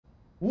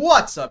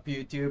What's up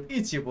YouTube,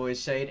 it's your boy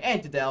Shane,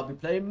 and today I'll be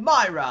playing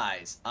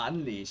MyRise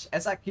Unleashed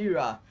as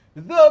Akira,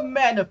 the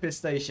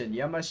Manifestation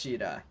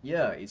Yamashita.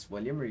 Yeah, it's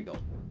William Regal.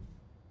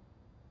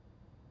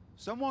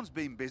 Someone's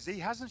been busy,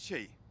 hasn't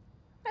she?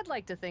 I'd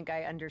like to think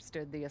I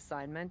understood the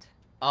assignment.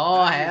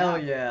 Oh,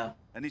 hell yeah.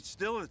 And it's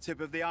still the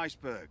tip of the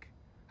iceberg.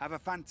 Have a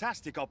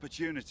fantastic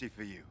opportunity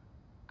for you.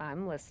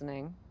 I'm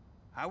listening.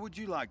 How would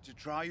you like to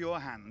try your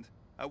hand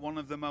at one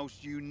of the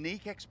most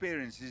unique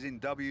experiences in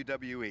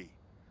WWE?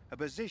 A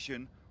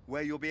position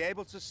where you'll be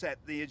able to set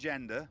the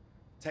agenda,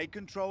 take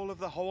control of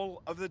the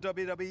whole of the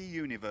WWE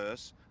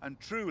universe, and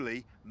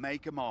truly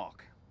make a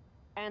mark.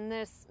 And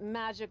this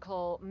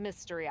magical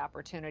mystery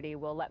opportunity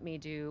will let me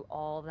do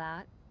all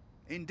that?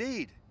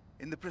 Indeed,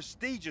 in the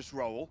prestigious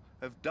role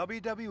of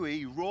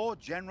WWE Raw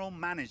General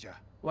Manager.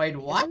 Wait,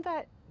 what? Isn't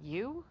that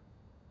you?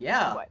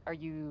 Yeah. What, are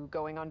you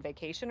going on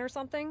vacation or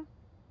something?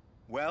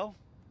 Well,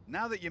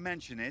 now that you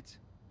mention it,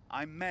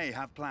 I may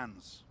have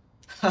plans.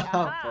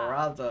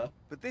 Brother.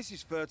 But this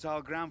is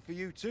fertile ground for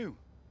you too.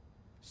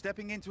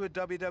 Stepping into a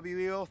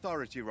WWE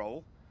authority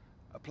role,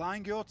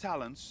 applying your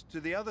talents to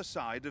the other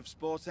side of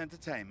sports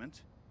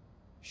entertainment.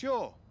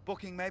 Sure,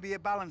 booking may be a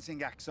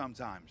balancing act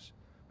sometimes,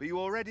 but you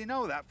already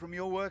know that from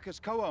your work as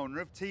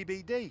co-owner of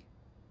TBD.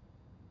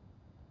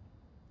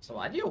 So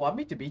why do you want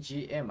me to be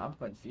GM? I'm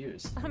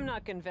confused. I'm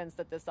not convinced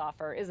that this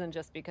offer isn't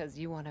just because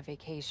you want a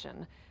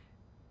vacation.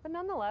 But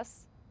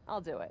nonetheless, I'll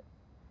do it.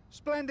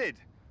 Splendid!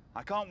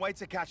 I can't wait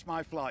to catch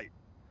my flight.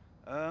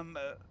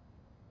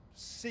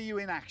 See you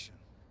in action.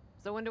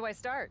 So when do I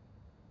start?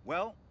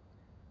 Well,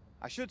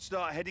 I should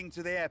start heading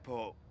to the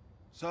airport.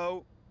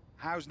 So,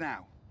 how's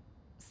now?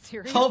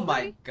 Seriously? Oh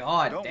my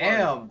god, Don't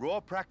damn. worry, Raw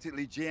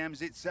practically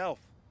GMs itself.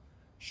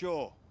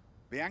 Sure,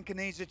 Bianca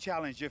needs a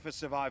challenger for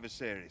Survivor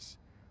Series.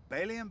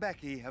 Bayley and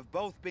Becky have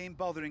both been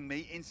bothering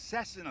me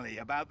incessantly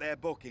about their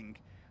booking,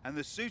 and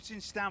the suits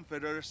in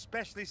Stamford are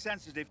especially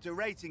sensitive to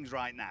ratings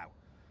right now.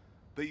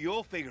 But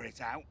you'll figure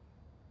it out.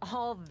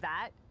 All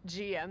that?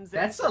 GMs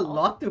That's a itself?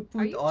 lot to Are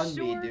put you on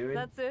sure me, dude.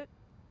 that's it?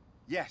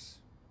 Yes.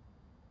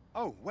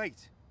 Oh,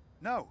 wait.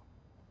 No.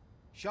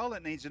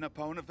 Charlotte needs an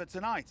opponent for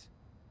tonight.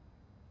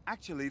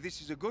 Actually,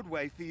 this is a good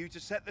way for you to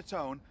set the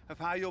tone of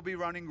how you'll be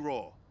running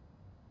Raw.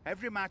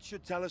 Every match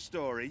should tell a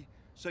story,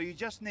 so you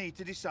just need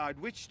to decide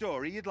which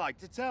story you'd like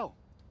to tell.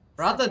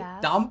 Brother Such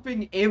as? dumping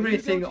Would you go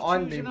everything to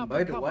on choose me, an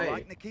by the up-and-comer way.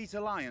 like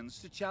Nikita Lyons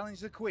to challenge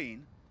the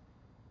Queen?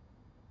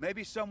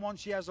 Maybe someone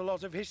she has a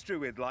lot of history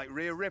with, like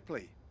Rhea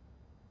Ripley.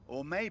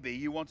 Or maybe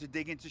you want to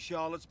dig into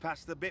Charlotte's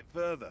past a bit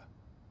further.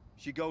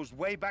 She goes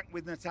way back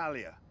with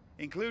Natalya,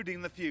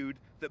 including the feud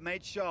that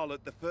made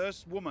Charlotte the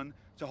first woman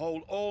to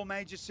hold all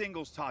major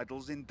singles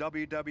titles in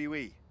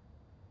WWE.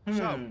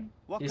 So,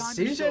 what kind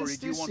of story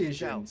do you want to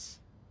tell?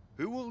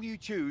 Who will you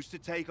choose to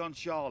take on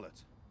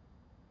Charlotte?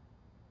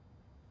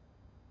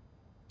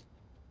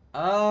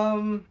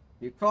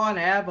 You can't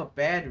have a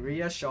bad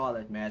Rhea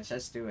Charlotte match.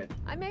 Let's do it.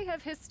 I may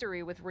have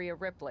history with Rhea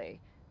Ripley,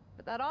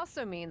 but that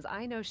also means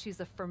I know she's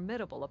a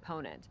formidable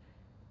opponent.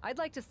 I'd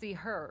like to see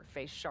her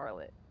face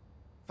Charlotte.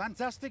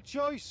 Fantastic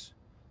choice.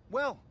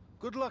 Well,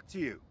 good luck to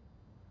you.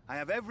 I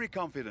have every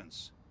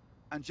confidence.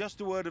 And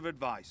just a word of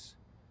advice.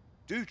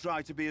 Do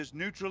try to be as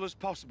neutral as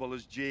possible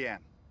as GM.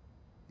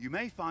 You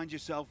may find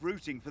yourself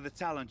rooting for the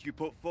talent you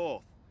put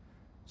forth.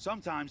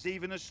 Sometimes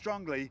even as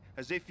strongly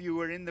as if you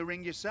were in the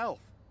ring yourself.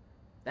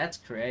 That's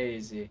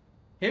crazy.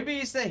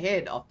 Hibby is the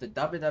head of the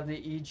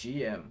WWE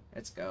GM.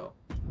 Let's go.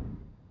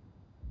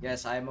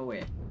 Yes, I am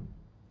aware.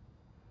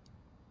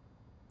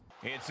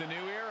 It's a new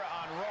era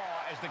on Raw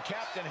as the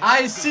captain.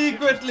 I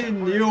secretly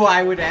knew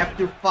I would have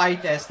to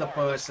fight as the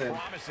person.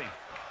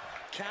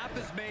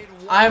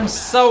 I'm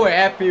so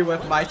happy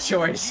with my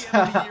choice.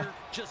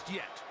 Just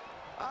yet.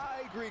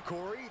 I agree,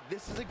 Corey.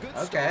 This is a good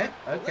Okay,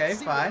 start. okay, Let's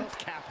see fine. what else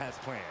Cap has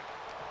planned.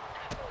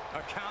 A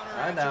counter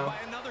I answered know.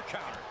 by another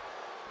counter.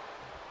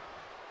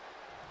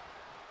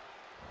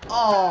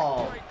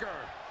 Oh, Breaker.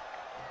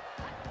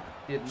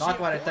 did not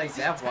want to take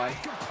that one.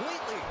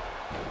 Completely.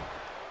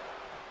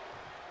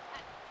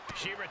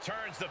 She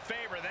returns the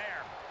favor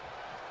there.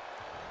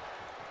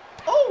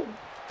 Oh,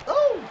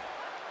 oh.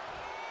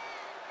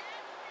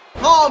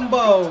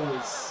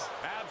 Combos.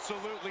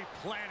 Absolutely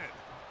planted.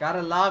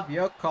 Gotta love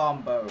your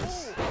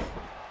combos.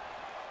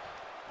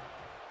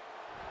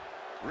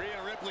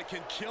 Rhea Ripley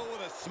can kill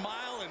with a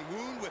smile and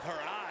wound with her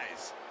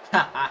eyes.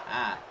 Ha ha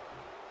ha.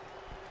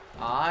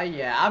 Ah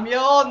yeah, I'm here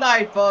all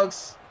night,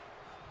 folks.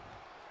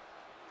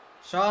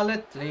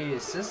 Charlotte,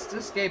 please,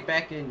 just get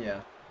back in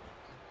here.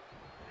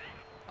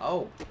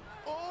 Oh.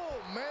 Oh,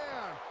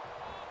 man.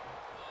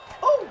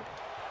 Oh.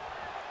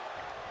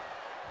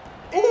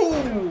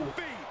 Ooh.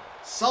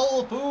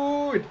 Soul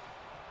food.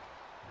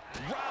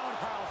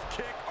 Roundhouse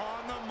kick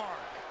on the mark.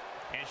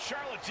 And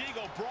Charlotte's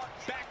ego brought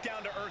back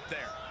down to earth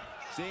there.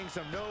 Seeing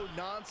some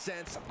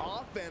no-nonsense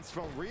offense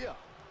from Rhea.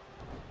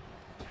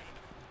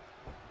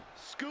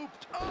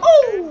 Scooped up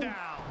and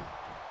down.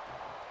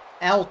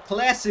 El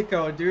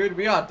Clasico, dude.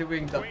 We are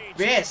doing the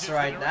best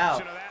right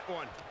now.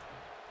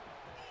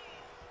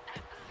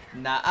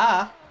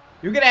 Nah.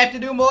 You're gonna have to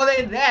do more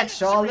than that,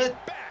 Charlotte.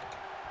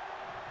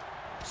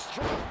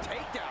 Strong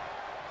takedown.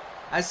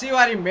 I see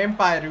what he meant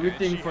by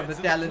rooting for the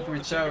talent we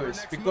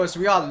chose, because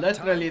we are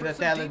literally the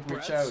talent we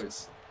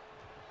chose.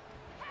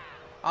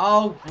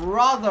 Oh,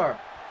 brother.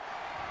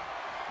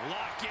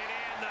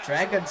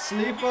 Dragon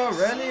Sleeper,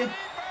 really?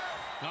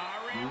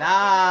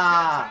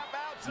 Nah.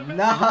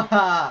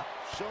 Nah.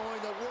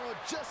 Showing the world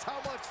just how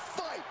much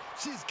fight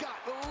she's got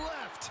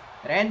left.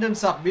 Random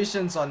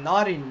submissions are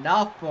not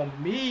enough for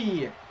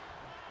me.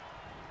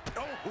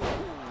 Oh,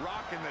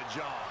 rocking the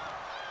jaw.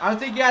 I don't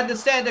think you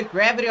understand the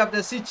gravity of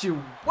the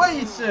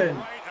situation.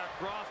 Right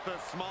across the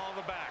small of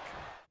the back.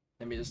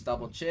 Let me just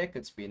double check.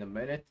 It's been a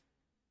minute.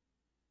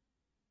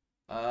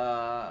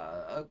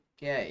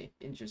 Okay.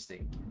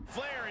 Interesting.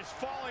 Flair is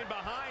falling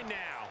behind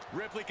now.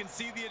 Ripley can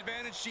see the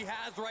advantage she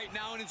has right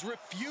now and is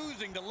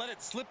refusing to let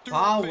it slip through her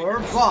Power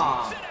fingers.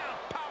 bomb. Sit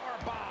out,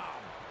 power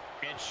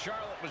bomb. And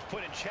Charlotte was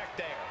put in check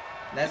there.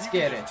 Let's You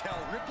get can it. just tell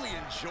Ripley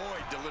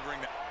enjoyed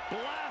delivering that.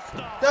 Blast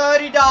off.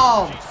 30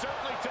 down. She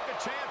certainly took a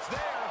chance there.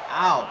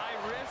 Ow.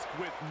 High risk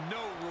with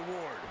no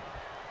reward.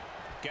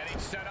 Getting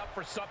set up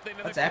for something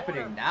in What's the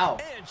happening corner. now?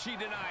 And she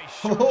denies.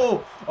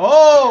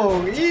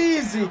 Oh,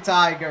 easy,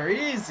 Tiger,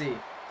 easy.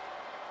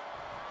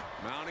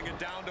 Mounting a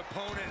downed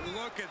opponent.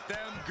 Look at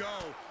them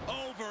go.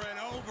 Over and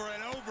over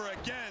and over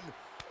again.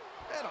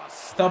 And a The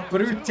snap,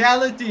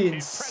 brutality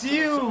Impressive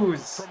assault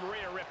ensues. from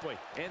Rhea Ripley.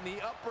 too. And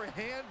the upper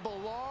hand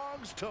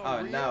belongs to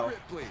Oh, Rhea no.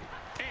 Ripley.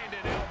 And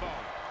an elbow.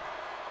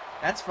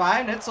 That's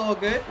fine. That's all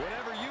good.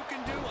 Whatever you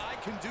can do, I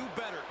can do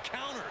better.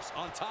 Counters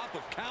on top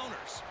of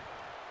counters.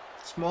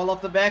 Small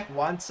off the back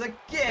once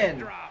again.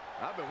 Drop.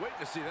 I've been waiting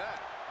to see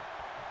that.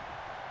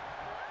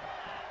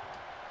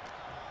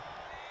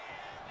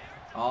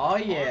 Oh,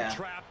 yeah.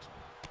 Trapped.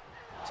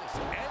 Just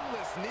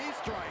endless knee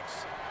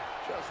strikes.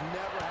 Just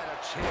never had a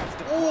chance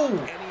to Ooh.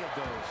 block any of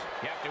those.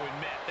 You have to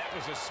admit, that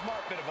was a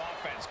smart bit of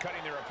offense,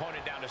 cutting their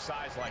opponent down to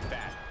size like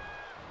that.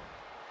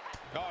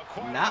 Oh,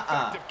 quite an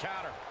Nuh-uh. effective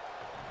counter.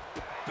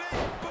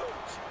 Big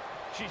boot.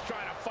 She's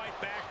trying to fight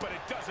back, but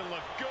it doesn't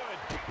look good.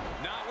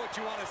 Not what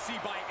you want to see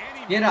by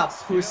any Get up,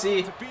 means.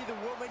 pussy. To be the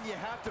woman, you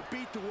have to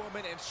beat the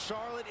woman, and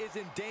Charlotte is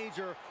in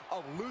danger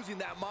of losing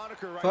that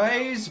moniker right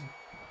Face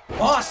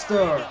Buster.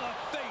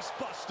 The face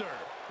buster.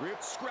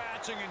 Rip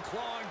scratching and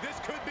clawing. This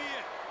could be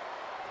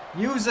it.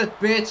 Use it,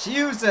 bitch.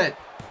 Use it.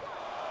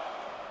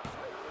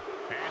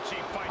 And she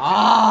fights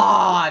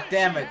Ah, it. What does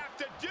damn she it. have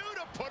to do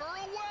to put her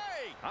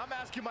away? now. I'm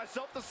asking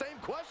myself the same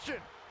question.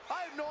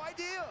 I have no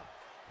idea.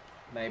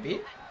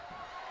 Maybe.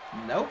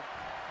 Nope.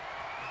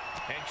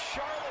 And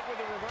Charlotte with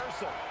a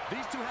reversal.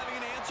 These two having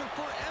an answer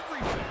for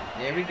everything.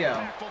 There we go.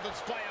 Impactful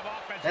display of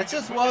offense. Let's We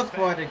just witnessed work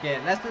for that. it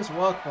again. Let's just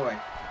work for it.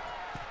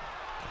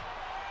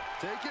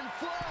 Taking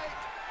flight.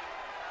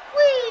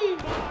 Whee!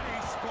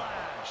 Body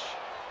splash.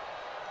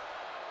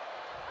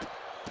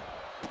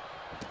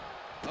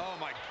 Oh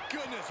my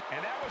goodness.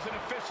 And that was an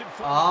efficient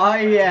Oh,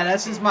 yeah.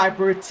 This is my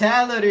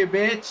brutality,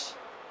 bitch.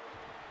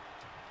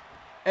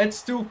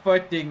 It's too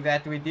fitting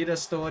that we did a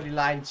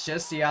storyline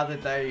just the other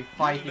day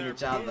fighting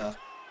each other.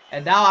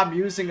 And now I'm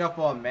using her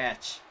for a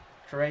match.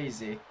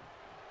 Crazy.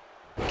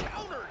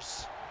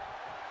 counters.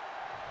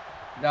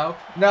 No,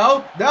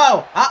 no,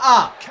 no!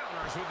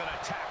 Counters with an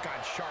attack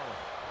on Charlotte.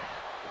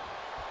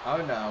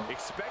 Oh no.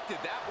 Expected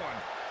that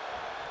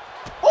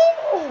one.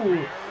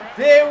 Oh!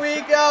 There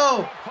we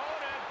go! Opponent.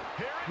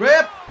 Here it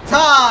Rip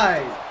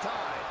Tide!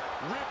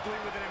 Ripley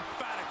with an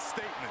emphatic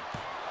statement.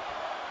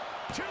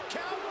 2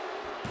 count.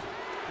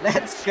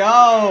 Let's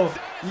go!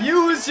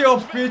 Use your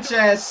bitch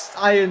ass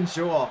iron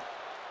jaw.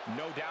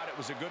 No doubt it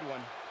was a good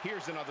one.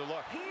 Here's another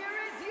look. Here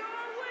is your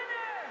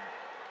winner,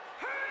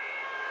 Rhea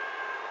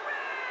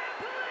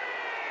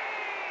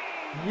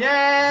Ripley!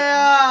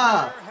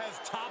 Yeah! Flair has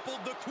toppled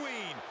the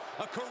Queen.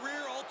 A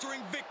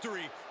career-altering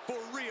victory for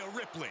Rhea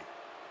Ripley.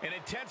 An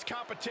intense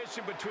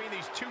competition between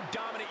these two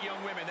dominant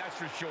young women, that's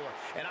for sure.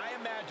 And I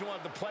imagine we'll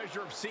have the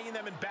pleasure of seeing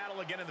them in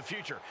battle again in the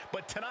future.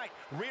 But tonight,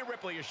 Rhea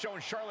Ripley has shown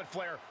Charlotte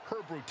Flair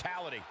her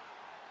brutality.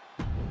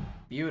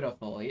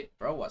 Beautiful.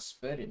 Bro was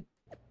spitting.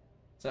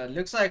 So it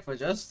looks like for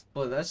this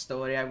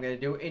story, I'm gonna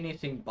do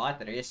anything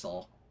but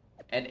wrestle.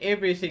 And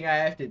everything I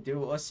have to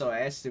do also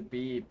has to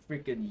be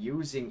freaking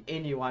using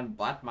anyone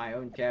but my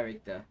own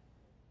character.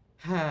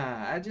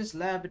 I just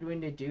love it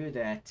when they do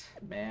that,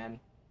 man.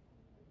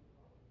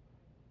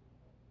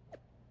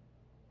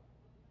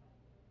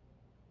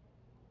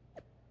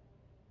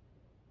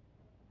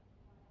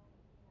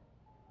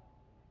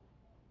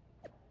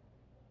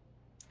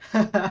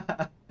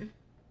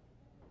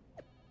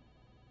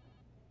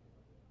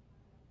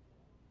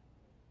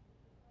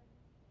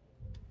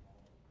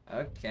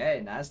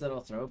 Okay, nice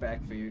little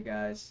throwback for you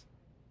guys.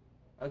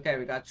 Okay,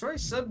 we got Troy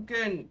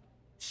Simpkin,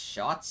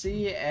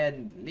 Shotzi,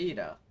 and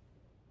Lita.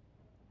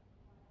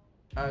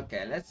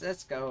 Okay,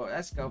 let's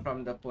go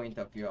from the point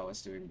of view I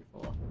was doing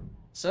before.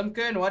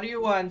 Simpkin, what do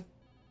you want?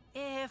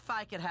 If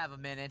I could have a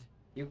minute.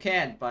 You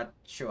can, but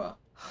sure.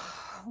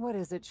 What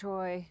is it,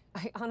 Troy?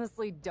 I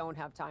honestly don't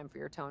have time for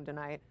your tone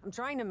tonight. I'm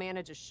trying to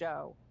manage a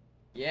show.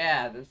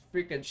 Yeah, the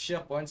freaking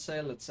ship won't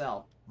sail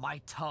itself. My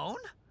tone?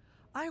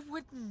 I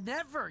would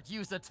never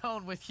use a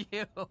tone with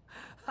you.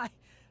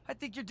 I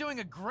think you're doing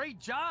a great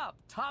job.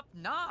 Top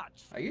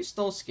notch. Are you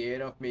still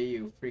scared of me,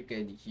 you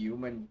freaking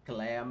human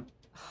clam?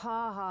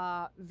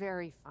 Haha,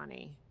 very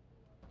funny.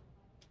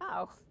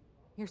 Oh,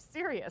 you're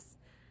serious.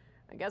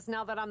 I guess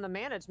now that I'm the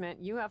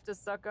management, you have to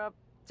suck up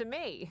to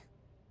me.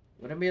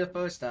 Wouldn't be the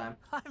first time.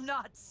 I'm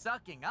not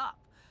sucking up.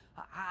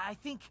 I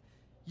think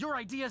your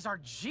ideas are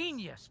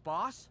genius,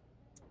 boss.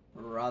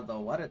 Brother,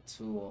 what a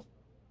tool.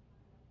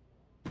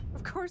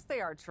 Of course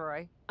they are,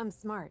 Troy. I'm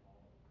smart.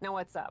 Now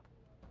what's up?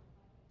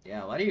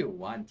 Yeah, what do you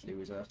want,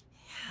 loser?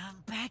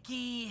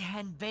 Becky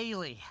and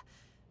Bailey.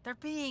 They're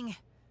being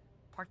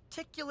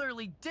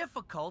particularly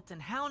difficult in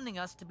hounding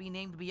us to be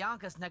named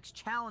Bianca's next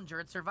challenger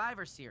at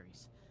Survivor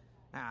Series.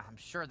 I'm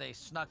sure they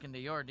snuck into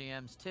your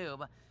DMs too,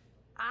 but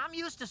I'm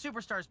used to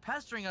superstars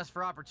pestering us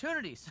for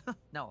opportunities.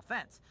 No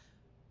offense.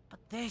 But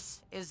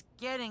this is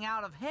getting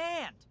out of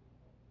hand.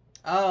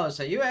 Oh,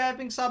 so you're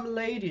having some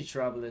lady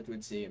trouble, it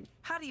would seem.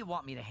 How do you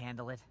want me to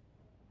handle it?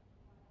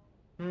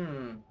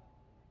 Let's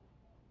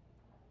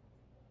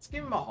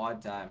give him a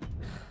hard time.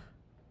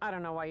 I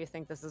don't know why you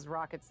think this is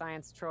rocket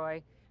science,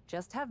 Troy.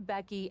 Just have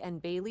Becky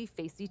and Bailey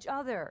face each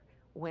other.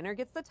 Winner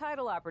gets the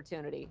title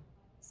opportunity.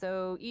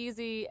 So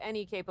easy,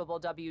 any capable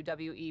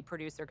WWE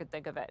producer could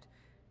think of it.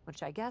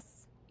 Which I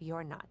guess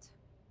you're not.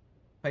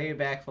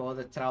 Payback for all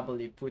the trouble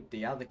you put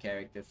the other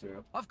character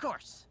through. Of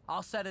course.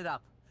 I'll set it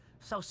up.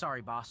 So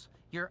sorry, boss.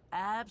 You're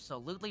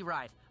absolutely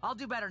right. I'll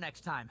do better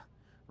next time.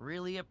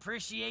 Really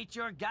appreciate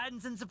your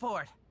guidance and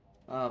support.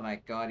 Oh my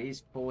god,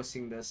 he's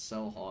forcing this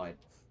so hard.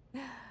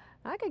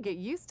 I could get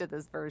used to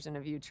this version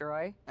of you,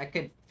 Troy. I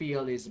could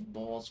feel his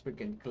balls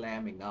freaking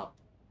clamming up.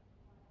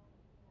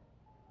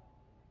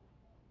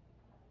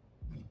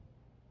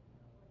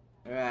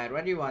 Alright,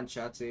 what do you want,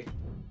 Shotzi?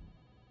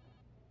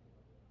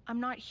 I'm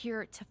not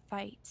here to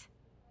fight.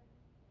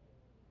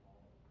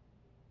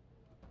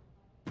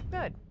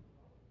 Good.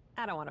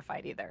 I don't want to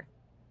fight either.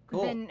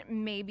 Cool. Then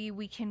maybe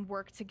we can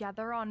work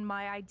together on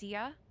my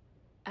idea?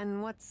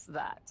 And what's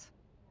that?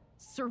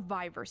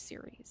 Survivor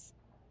Series.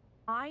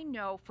 I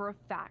know for a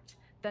fact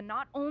that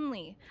not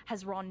only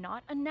has Raw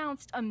not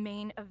announced a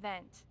main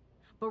event,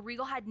 but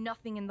Regal had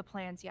nothing in the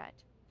plans yet.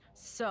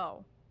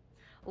 So,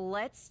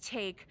 let's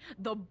take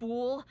the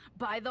bull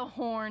by the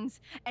horns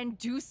and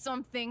do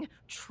something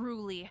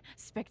truly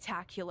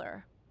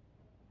spectacular.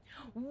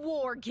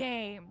 War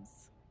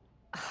Games!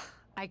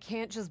 I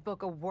can't just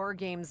book a War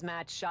Games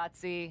match,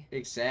 Shotzi.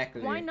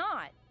 Exactly. Why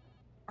not?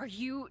 Are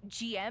you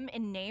GM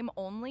in name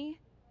only?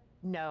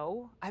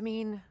 No, I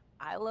mean,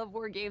 I love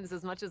War Games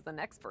as much as the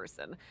next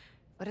person.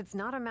 But it's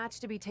not a match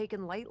to be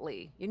taken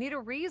lightly. You need a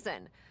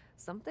reason.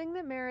 Something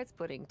that merits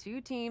putting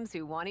two teams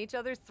who want each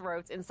other's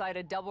throats inside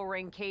a double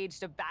ring cage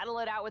to battle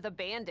it out with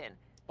abandon.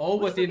 All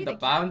Who's to within be the the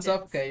bounds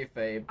of captains?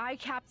 kayfabe. I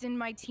captained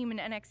my team in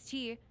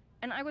NXT,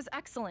 and I was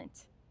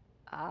excellent.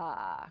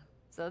 Ah,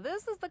 so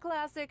this is the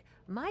classic,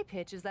 my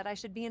pitch is that I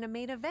should be in a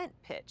main event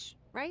pitch,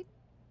 right?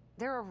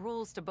 There are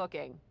rules to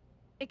booking.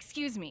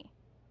 Excuse me,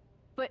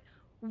 but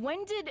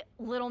when did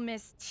Little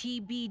Miss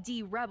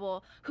TBD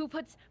Rebel, who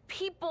puts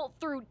people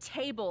through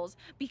tables,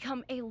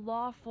 become a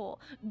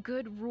lawful,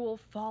 good rule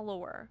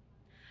follower?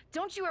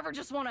 Don't you ever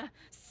just want to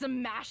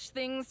smash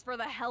things for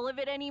the hell of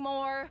it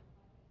anymore?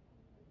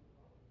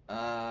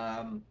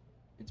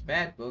 It's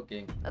bad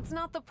booking. That's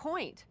not the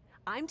point.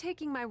 I'm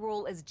taking my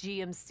role as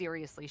GM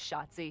seriously,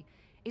 Shotzi.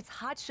 It's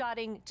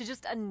hot-shotting to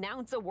just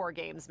announce a War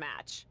Games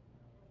match.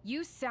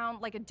 You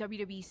sound like a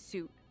WWE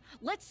suit.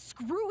 Let's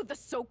screw the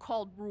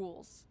so-called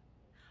rules.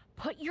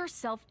 Put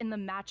yourself in the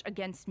match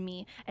against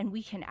me, and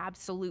we can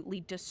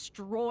absolutely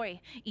destroy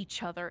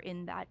each other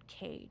in that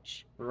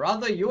cage.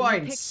 Brother, you are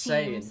Pick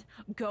insane. teams,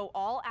 go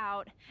all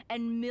out,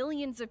 and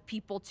millions of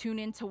people tune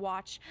in to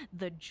watch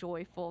the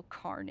joyful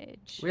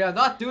carnage. We are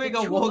not doing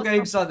The a two War of us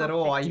Games are on at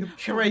all. Are you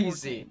perfect for War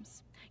crazy?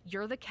 Games.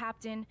 You're the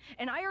captain,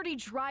 and I already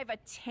drive a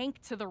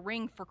tank to the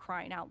ring, for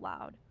crying out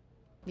loud.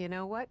 You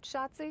know what,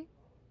 Shotzi?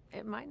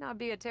 It might not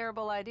be a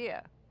terrible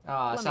idea.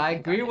 Ah, Let so me I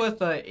think on agree it. with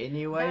her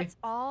anyway. That's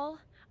all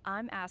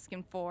I'm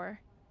asking for.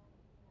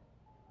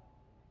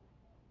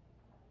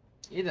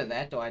 Either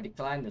that or I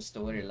decline the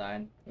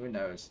storyline. Who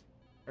knows?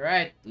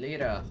 Alright,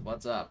 Lita,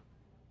 what's up?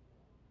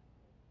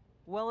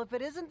 Well, if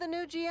it isn't the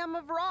new GM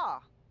of Raw.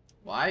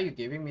 Why are you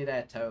giving me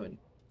that tone?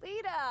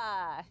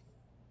 Lita!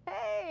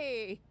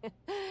 Hey!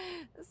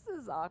 This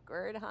is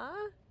awkward,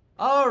 huh?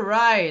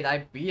 Alright,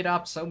 I beat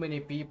up so many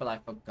people. I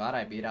forgot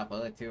I beat up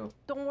other two.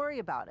 Don't worry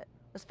about it.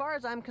 As far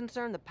as I'm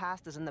concerned, the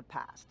past is in the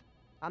past.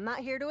 I'm not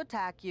here to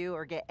attack you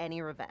or get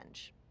any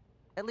revenge.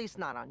 At least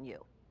not on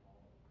you.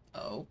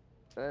 Oh,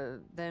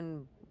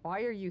 Then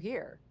why are you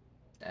here?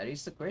 that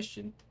is the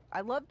question.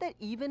 I love that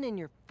even in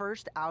your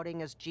first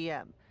outing as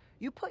GM,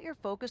 you put your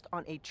focus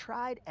on a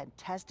tried and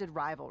tested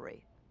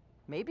rivalry.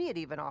 Maybe it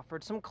even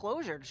offered some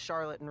closure to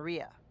Charlotte and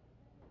Rhea.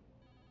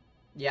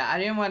 Yeah, I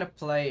didn't want to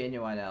play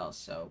anyone else,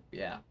 so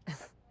yeah.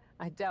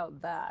 I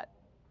doubt that.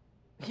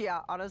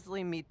 Yeah,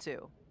 honestly, me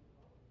too.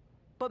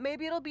 But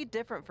maybe it'll be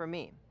different for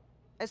me.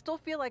 I still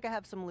feel like I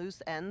have some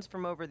loose ends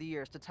from over the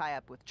years to tie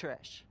up with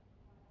Trish.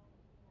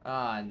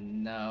 Ah,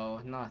 no,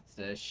 not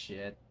this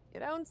shit. You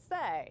don't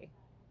say.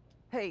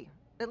 Hey,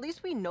 at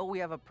least we know we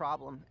have a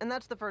problem, and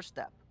that's the first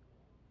step.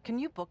 Can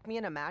you book me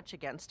in a match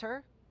against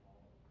her?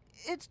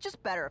 It's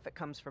just better if it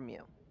comes from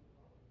you.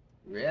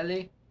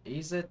 Really?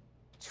 Is it?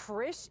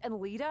 Trish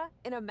and Lita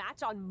in a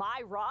match on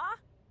my Raw?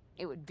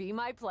 It would be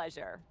my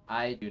pleasure.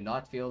 I do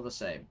not feel the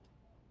same.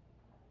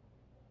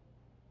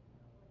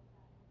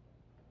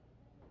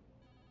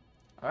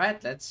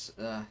 Alright, let's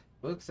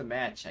book the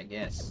match, I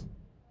guess.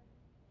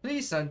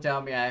 Please don't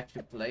tell me I have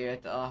to play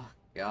it. Oh,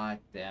 god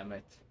damn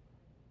it.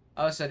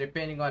 Oh, so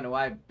depending on who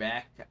I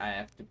back, I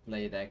have to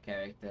play that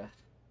character.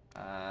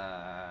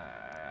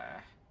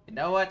 You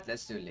know what?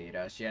 Let's do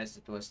Lita. She has the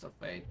twist of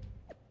fate.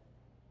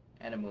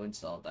 And a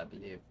moonsault, I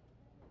believe.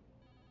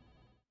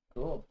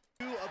 Cool.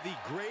 Two of the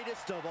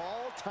greatest of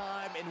all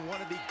time in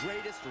one of the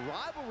greatest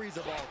rivalries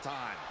of all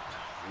time.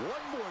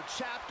 One more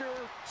chapter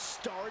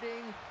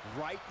starting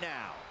right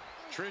now.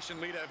 Trish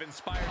and Lita have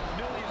inspired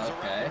millions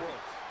around the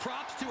world.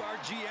 Props to our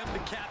GM, the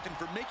captain,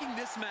 for making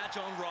this match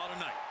on Raw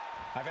tonight.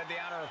 I've had the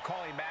honor of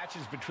calling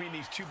matches between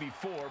these two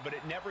before, but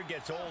it never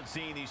gets old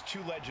seeing these two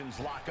legends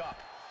lock up.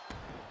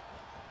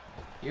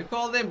 You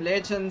call them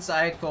legends,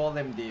 I call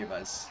them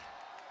divas.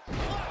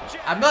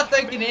 I'm not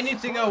taking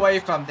anything away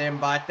from them,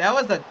 but that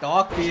was a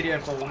dark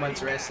period for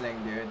women's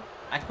wrestling, dude.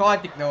 I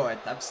can't ignore it,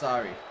 I'm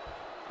sorry.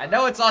 I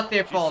know it's not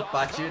their fault,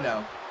 but you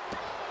know.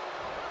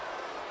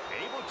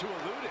 Able to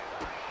elude it.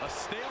 A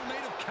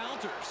stalemate of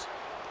counters.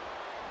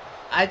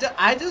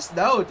 I just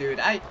know, dude.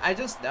 I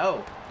just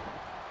know.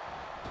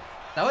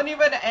 Don't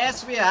even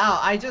ask me how.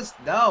 I just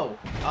know.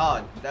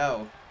 Oh,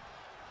 no.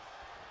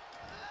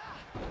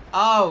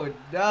 Oh,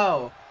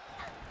 no.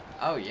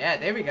 Oh, yeah.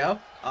 There we go.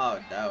 Oh,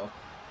 no.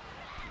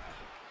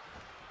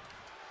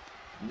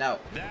 No.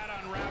 That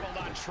unraveled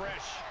on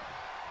Trish.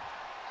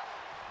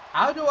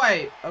 How do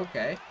I...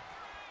 Okay.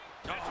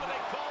 That's what they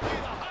call me,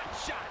 the hot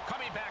shot.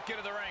 Coming back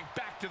into the ring.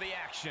 Back to the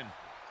action.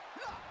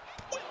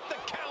 With the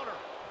counter.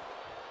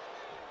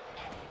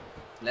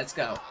 Let's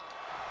go.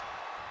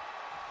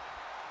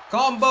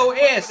 Combo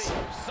is...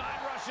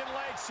 Side Russian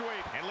leg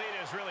sweep. And Lita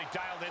is really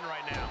dialed in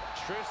right now.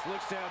 Trish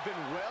looks to have been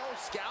well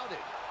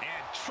scouted.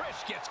 And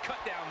Trish gets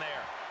cut down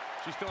there.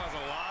 She still has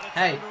a lot of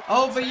Hey, time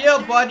over here,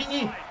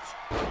 buddy.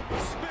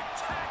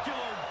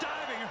 Spectacular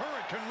diving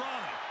Hurricane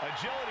Rana.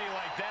 Agility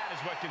like that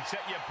is what can set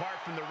you apart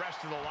from the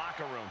rest of the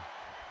locker room.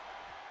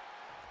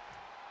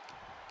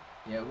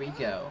 Here we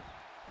go.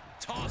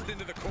 Tossed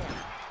into the corner.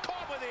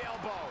 Caught with the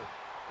elbow.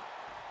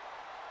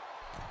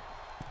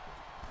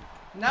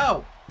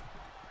 No.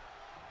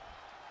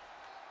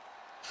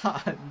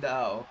 Oh,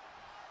 no.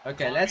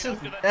 Okay, let's just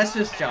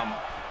jump.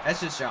 Let's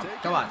just jump.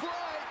 Come on.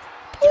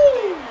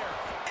 Ooh.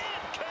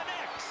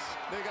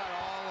 They got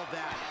all of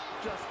that.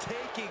 Just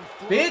taking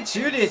flight. Bitch,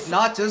 you did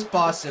not just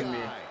pass me.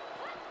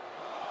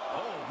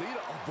 Oh,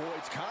 Lita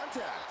avoids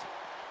contact.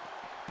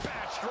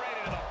 Bash straight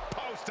into the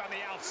post on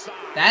the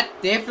outside. That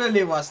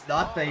definitely was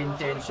not the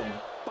intention.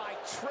 By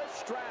Trish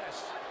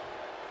Stratus.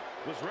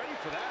 Was ready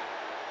for that.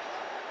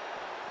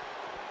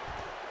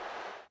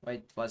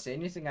 Wait, was there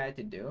anything I had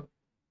to do?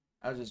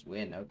 I'll just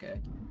win, okay.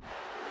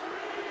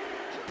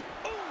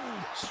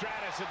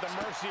 Stratus at the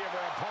mercy of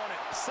her opponent.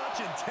 Such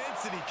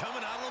intensity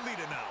coming out of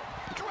Lita now.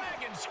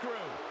 Dragon screw.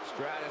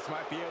 Stratus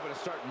might be able to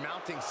start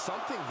mounting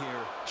something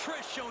here.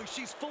 Trish showing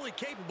she's fully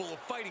capable of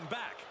fighting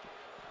back.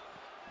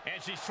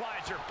 And she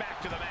slides her back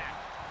to the mat.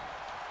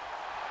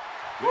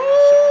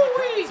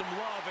 Woo-wee! Some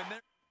love in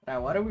there.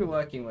 Now, what are we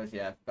working with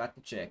here? I've got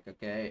to check,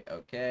 okay,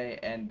 okay,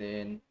 and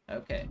then,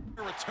 okay.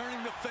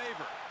 Returning the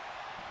favor.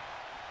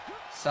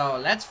 So,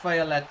 let's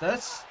fail at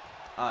this.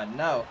 Oh,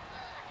 no.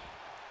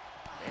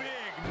 Big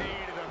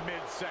knee to the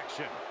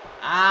midsection.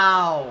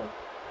 Ow!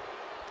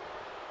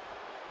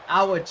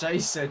 Ow,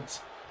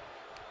 adjacent.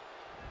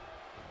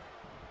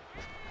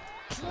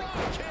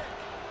 Drop kick.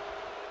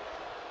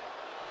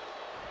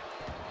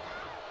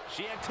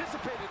 She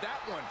anticipated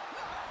that one.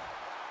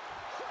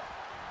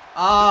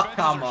 Oh,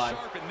 come on.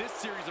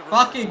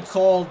 Fucking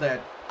called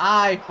it.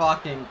 I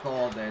fucking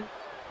called it.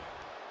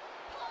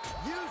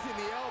 Using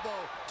the elbow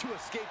to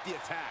escape the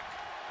attack.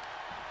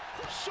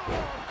 Sharp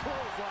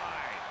clothesline.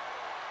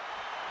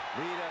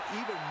 Lita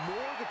even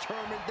more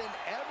determined than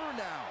ever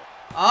now.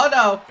 Oh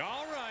no.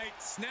 All right,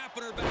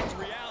 snapping her back to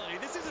reality.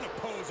 This isn't a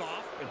pose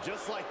off. And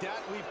just like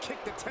that, we've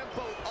kicked the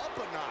tempo up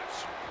a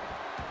notch.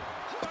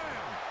 Bam.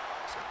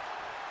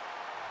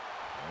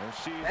 There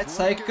she's Let's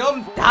say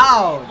come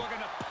down. Looking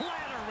to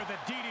plant her with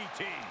a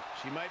DDT.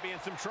 She might be in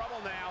some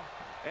trouble now.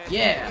 And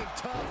yeah.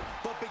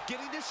 Tough, but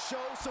beginning to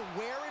show some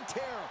wear and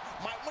tear.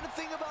 Might want to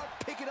think about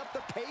picking up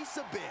the pace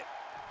a bit.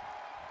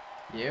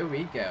 Here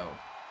we go.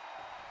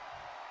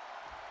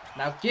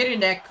 Now get in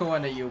that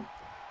corner, you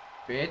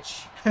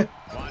bitch.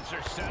 Wants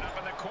her set up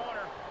in the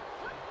corner.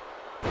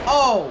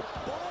 Oh!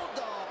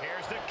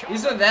 Here's the cover.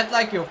 Isn't that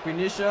like your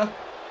finisher?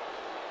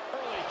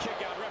 Early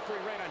kick out,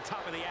 referee right on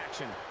top of the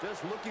action.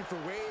 Just looking for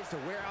ways to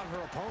wear out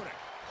her opponent.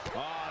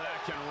 Oh,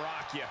 that can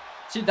rock you.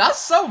 She does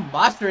so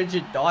much when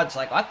she dodges.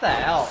 Like, what the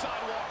hell?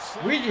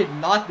 We did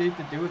not need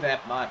to do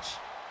that much.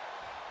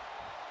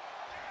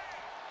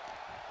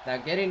 Now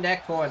get in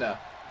that corner.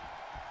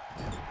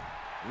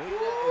 Lita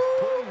is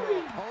putting her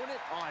opponent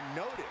on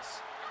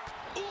notice.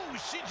 Ooh,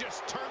 she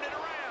just turned it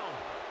around.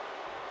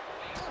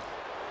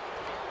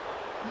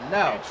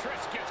 No. And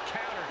Trish gets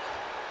countered.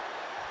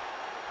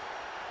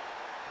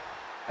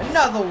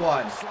 Another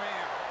one. Slam.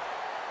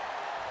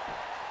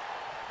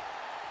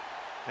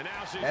 And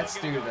now she's Let's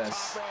looking to do go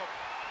this. top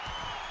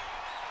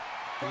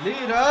rope.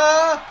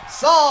 Lita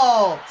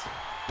Salt.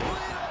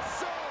 Lita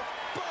Salt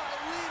by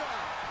Lita.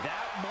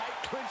 That might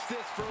clinch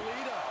this for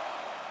Lita.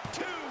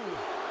 2,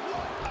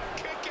 1, a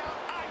kick out.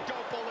 I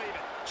don't believe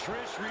it.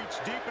 Trish reached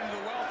deep into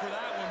the well for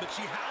that one, but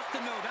she has to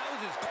know that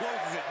was as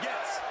close as it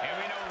gets. And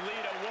we know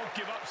Lita won't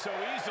give up so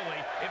easily.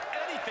 If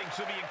anything,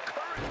 she'll be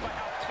encouraged by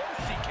how close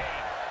she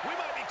came. We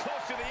might be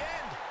close to the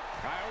end.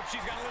 I hope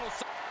she's got a little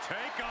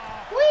take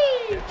off.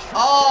 Whee!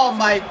 Oh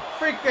my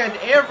freaking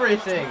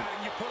everything.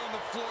 You put on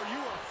the floor, you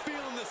are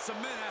feeling the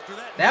cement after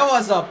that. That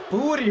was a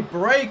booty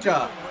breaker.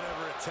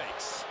 Whatever it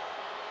takes.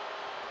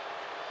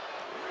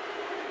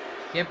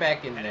 Get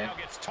back in And there. now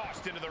gets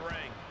tossed into the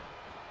ring.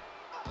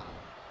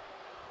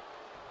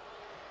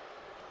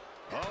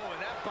 Oh,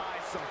 and that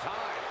buys some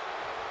time.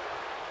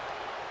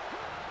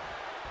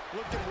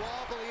 Looking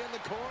wobbly in the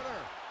corner.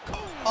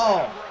 Boom,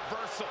 Oh.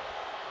 reversal.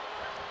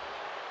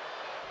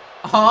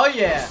 Oh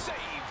yeah. Saved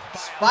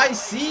by a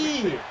Spicy.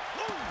 leg sweep.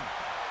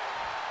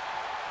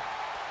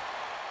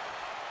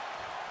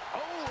 Oh,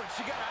 and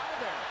she got out of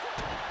there.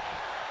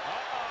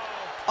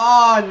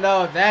 Oh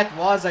no, that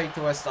was a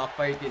twist of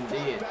fate Fought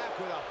indeed. back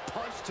with a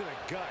punch to the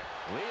gut.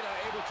 Lita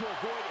able to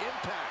avoid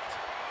impact.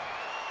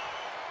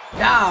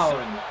 Down.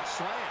 Sidewalk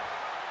slam.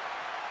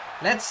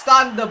 Let's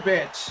stun the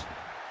bitch.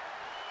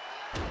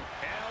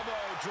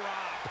 Elbow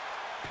drop.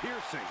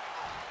 Piercing.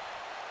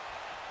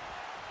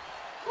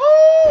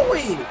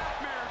 Woo-wee. Nightmare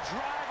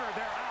driver.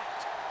 They're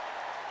out.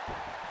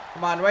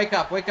 Come on, wake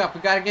up, wake up.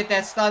 We gotta get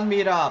that stun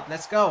meter up.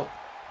 Let's go.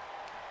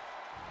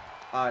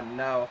 Oh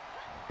no.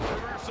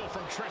 Reversal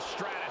from Trish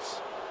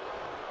Stratus.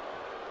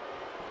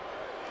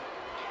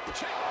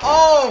 Check.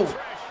 Oh!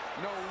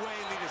 Trish. No way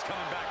Lita's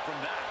coming back from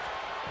that.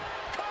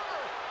 Cover.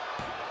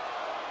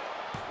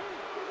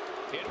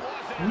 It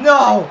wasn't.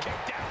 No!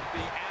 Kicked out. The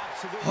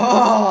absolute.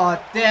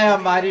 Oh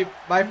damn, my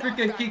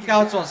freaking kick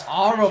outs was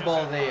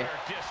horrible there.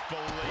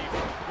 Disbelief.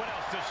 What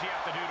else does she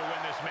have to do to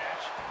win this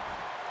match?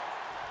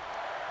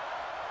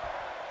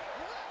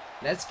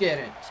 Let's get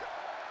it.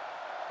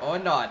 Or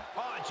not.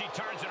 Oh, and she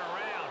turns it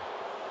around.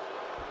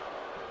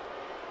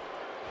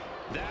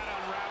 That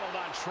unraveled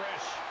on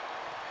Trish.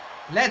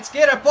 Let's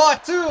get a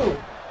part 2. And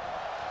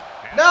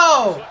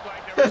No! it looked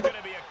like there was going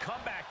to be a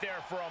comeback there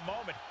for a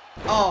moment.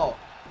 Oh,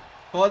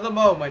 for the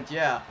moment,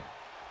 yeah.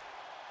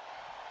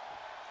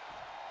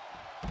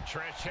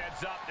 Trish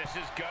heads up. This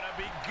is going to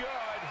be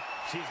good.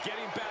 She's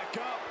getting back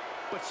up,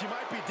 but she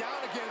might be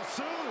down again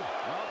soon.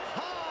 Up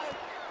high.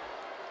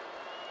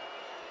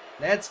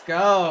 Let's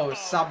go.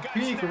 Some got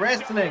peak snapped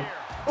wrestling.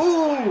 up there.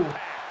 Ooh.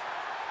 Impact.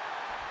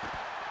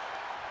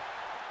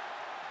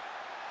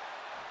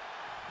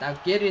 Now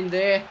get in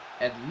there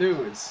and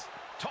lose.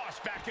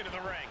 Tossed back into the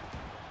ring.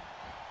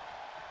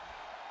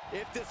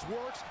 If this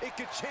works, it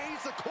could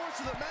change the course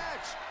of the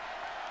match.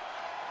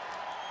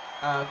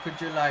 Could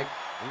you like...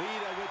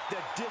 Lita with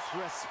the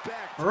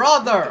disrespect.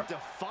 Brother! The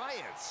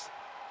defiance.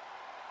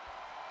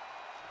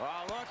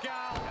 Oh, look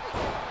out.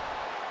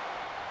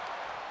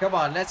 Come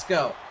on, let's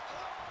go.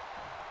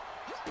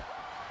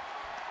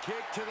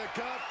 Kick to the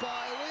gut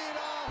by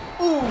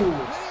Lita. Ooh. Lita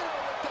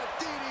with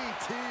the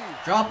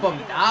DDT. Drop him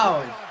Lita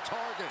down. right on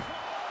target.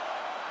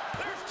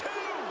 There's 2.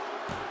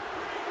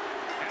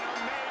 And a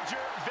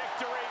major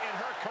victory in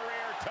her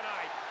career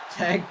tonight.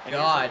 Thank And here's a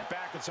God. look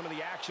back at some of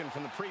the action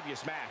from the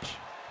previous match.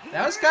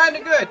 That was kind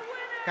of good.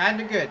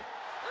 Kind of good.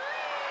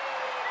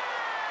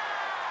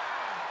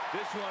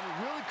 This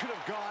one really could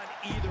have gone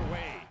either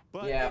way.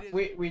 But Yeah, it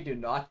is we do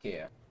not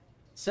care.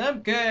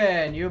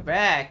 Simkin, you're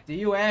back. Do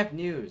you have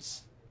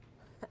news?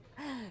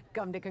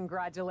 Come to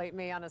congratulate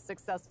me on a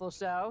successful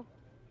show?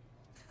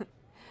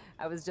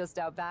 I was just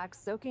out back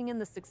soaking in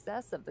the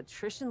success of the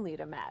Trish and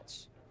Lita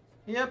match.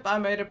 Yep, I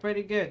made it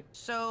pretty good.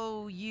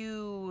 So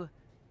you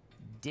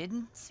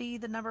didn't see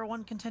the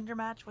 #1 contender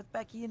match with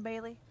Becky and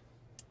Bayley?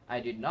 I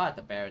did not,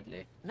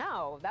 apparently.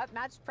 No, that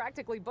match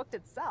practically booked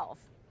itself.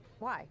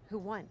 Why? Who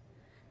won?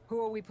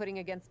 Who are we putting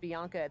against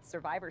Bianca at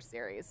Survivor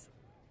Series?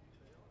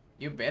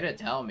 You better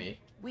tell me.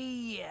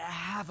 We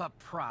have a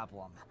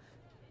problem.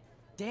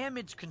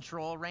 Damage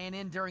Control ran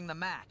in during the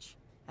match,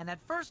 and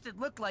at first it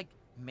looked like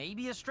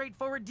maybe a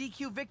straightforward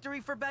DQ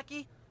victory for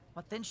Becky,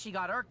 but then she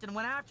got irked and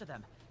went after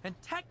them. And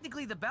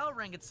technically the bell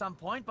rang at some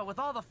point, but with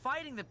all the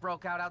fighting that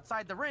broke out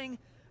outside the ring,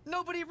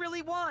 nobody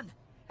really won.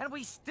 And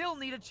we still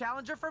need a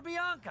challenger for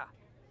Bianca.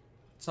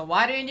 So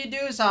why didn't you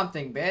do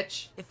something,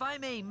 bitch? If I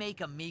may make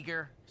a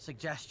meager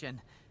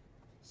suggestion,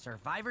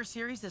 Survivor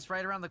Series is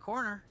right around the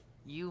corner.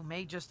 You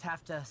may just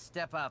have to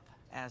step up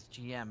as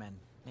GM and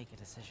make a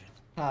decision.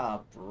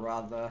 Ah,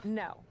 brother.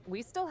 No,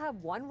 we still have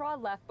one Raw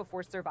left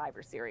before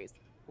Survivor Series.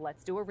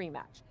 Let's do a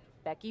rematch.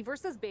 Becky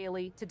versus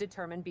Bayley to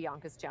determine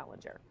Bianca's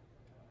challenger.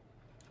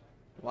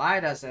 Why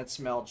does that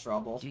smell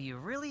trouble? Do you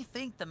really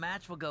think the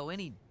match will go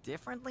any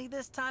differently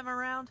this time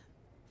around?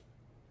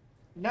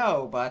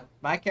 No, but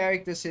my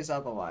character says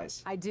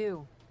otherwise. I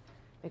do.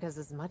 Because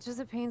as much as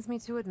it pains me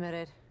to admit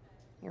it,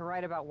 you're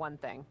right about one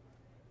thing.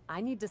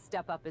 I need to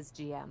step up as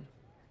GM.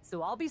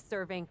 So I'll be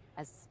serving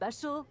as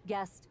special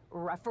guest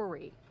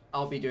referee.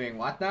 I'll be doing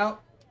what now?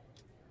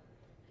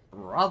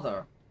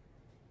 Brother.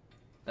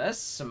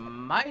 This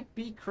might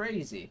be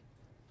crazy.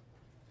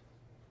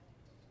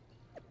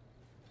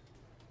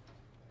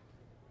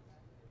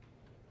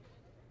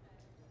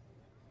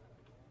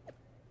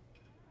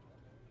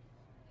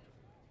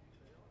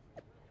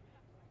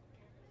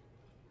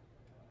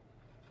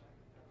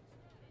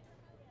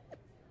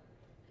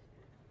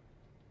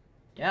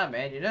 Yeah,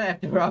 man, you don't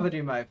have to rub it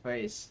in my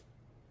face.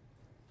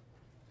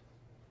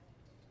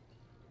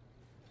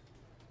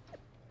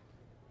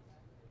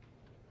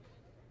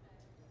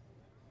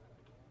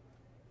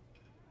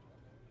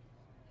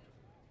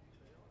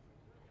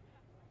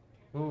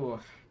 Ooh.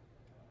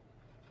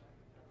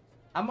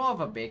 I'm more of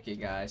a Becky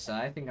guy, so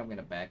I think I'm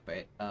gonna back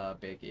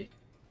Becky.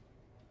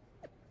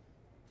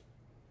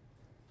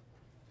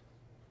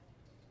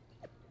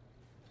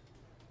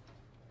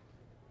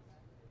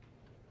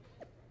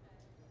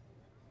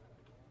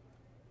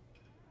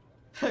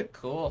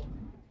 Cool.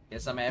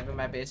 Guess I'm having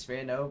my best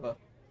friend over.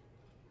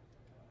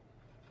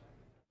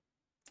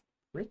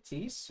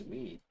 Pretty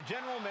sweet.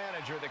 General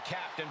manager, the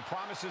captain,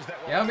 promises that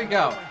Here we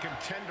go.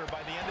 Contender by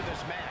the end of this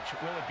match.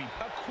 Will it be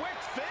a quick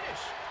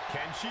finish?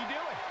 Can she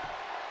do it?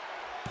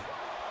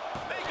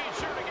 Making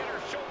sure to get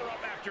her shoulder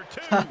up after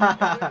two.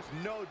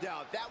 There's no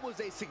doubt that was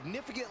a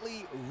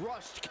significantly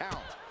rushed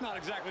count. Not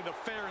exactly the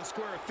fair and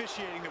square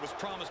officiating that was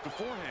promised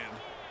beforehand.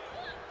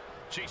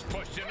 She's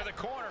pushed into the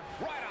corner,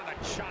 right on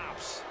the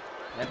chops.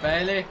 Hey,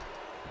 Bayley.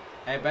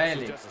 Hey,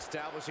 Bayley. She's just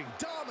establishing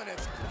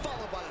dominance,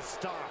 followed by the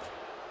stomp.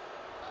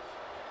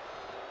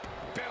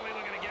 Bayley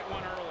looking to get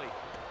one early.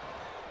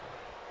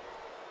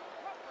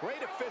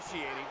 Great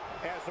officiating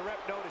as the rep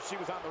noticed she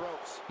was on the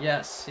ropes.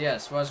 Yes,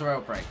 yes, was a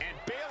rope break. And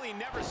Bayley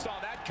never saw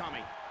that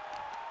coming.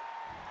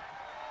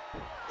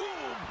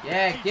 Ooh,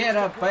 Yeah, get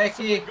her,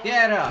 Becky,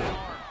 get her.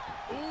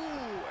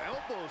 Ooh,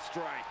 elbow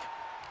strike.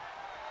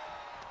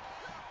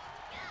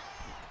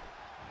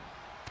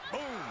 Boom.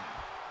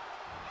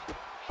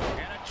 And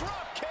a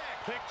drop kick.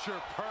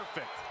 Picture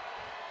perfect.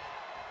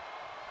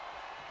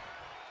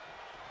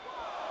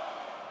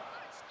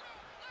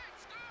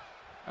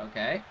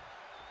 Okay.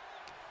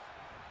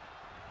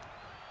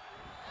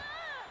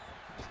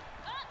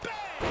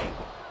 Bang!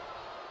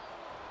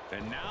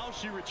 And now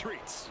she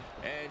retreats.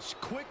 And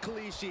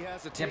quickly she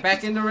has to Get take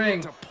back this in the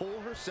ring. to pull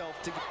herself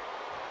together.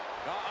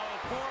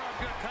 Uh-oh, forearm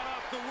gonna cut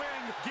off the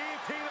wind.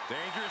 Guillotine.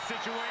 Dangerous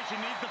situation.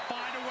 Needs to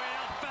find a way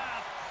out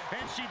fast.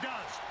 And she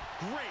does.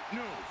 Great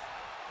move.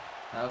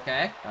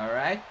 Okay,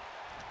 alright.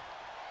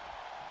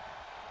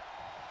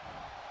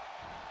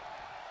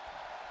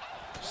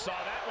 Saw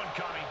that one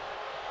coming.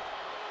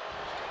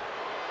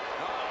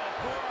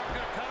 Forearm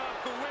gonna cut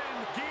off the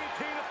wind.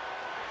 Guillotine.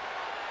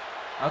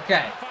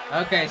 Okay,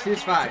 okay,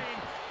 she's fine.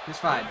 She's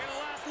fine. Gonna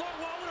last long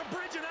while we're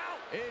bridging out.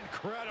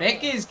 Incredible.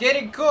 Becky's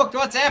getting cooked.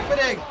 What's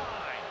happening?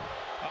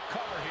 A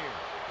cover here.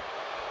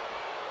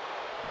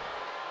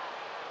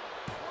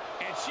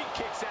 And she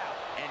kicks out.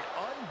 An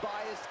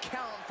unbiased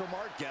count from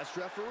our guest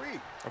referee.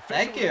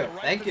 Thank you,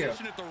 thank you.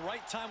 Position at the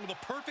right time with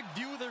a perfect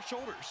view of their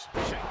shoulders.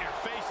 Check their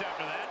face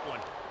after that one.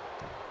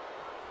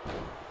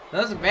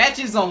 Those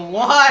matches on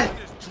what?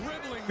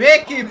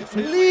 Becky,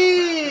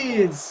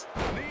 please!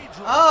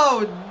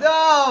 Oh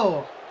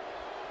no!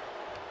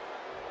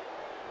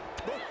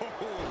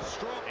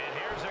 And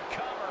here's a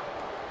cover.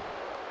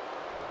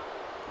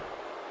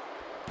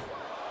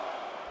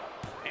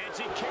 And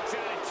she kicks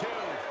out at two.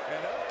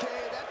 And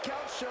okay, that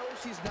count shows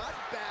she's not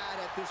bad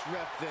at this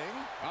ref thing.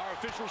 Our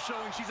official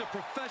showing she's a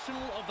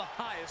professional of the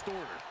highest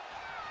order.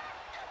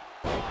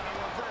 On a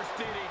reverse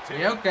DDT.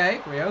 We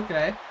okay, we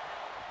okay.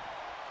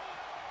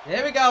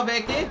 There we go,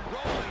 Becky.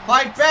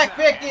 Fight back,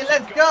 Becky,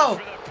 let's go!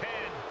 For the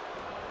pin.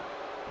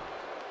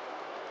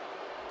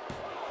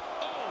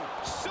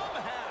 Oh,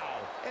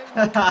 somehow. And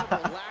what kind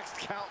of relaxed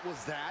count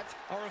was that?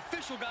 Our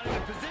official got into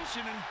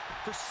position, and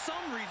for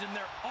some reason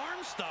their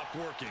arm stopped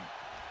working.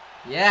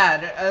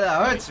 Yeah, it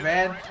hurts,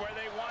 man. Right where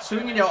they want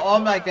Swinging them. your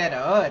arm like that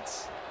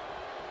hurts.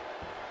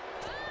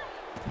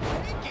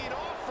 Taking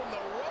off from the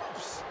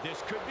ropes.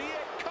 This could be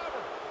a cover.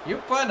 You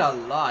put a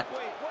lot. Wait,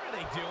 what are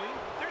they doing?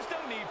 There's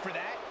no need for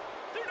that.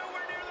 They're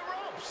nowhere near the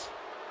ropes.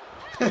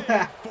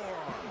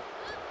 Forearm.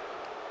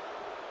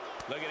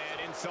 Look at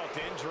that insult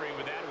to injury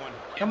with that one.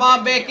 Come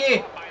on, Becky.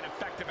 By an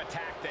effective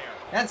attack there.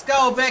 Let's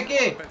go,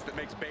 Becky. Offense that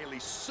makes Bayley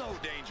so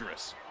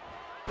dangerous.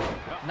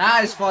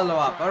 Nice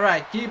follow-up. All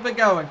right, keep it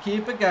going,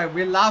 keep it going.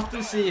 We love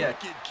to see it.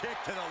 Wicked kick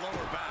to the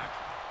lower back.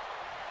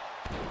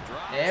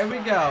 Drops There we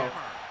the go. hammer.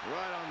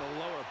 Right on the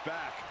lower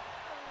back.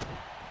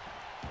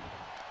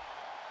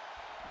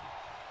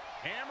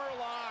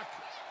 Hammerlock.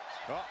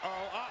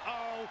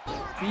 Uh-oh.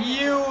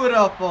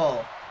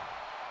 Beautiful.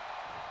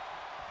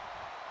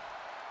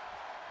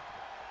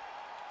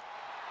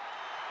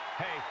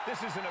 Hey, this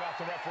isn't about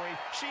the referee.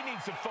 She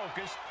needs to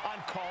focus on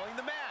calling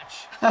the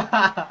match.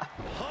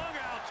 Hung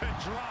out to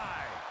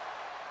dry.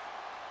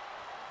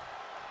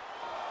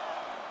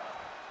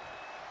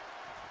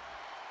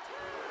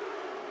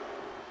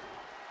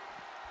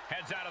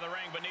 Heads out of the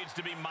ring, but needs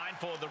to be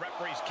mindful of the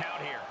referee's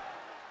count here.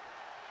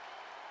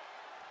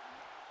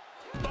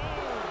 Boom!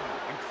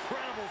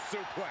 Incredible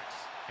suplex.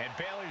 And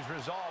Bayley's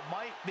resolve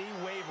might be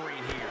wavering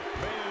here.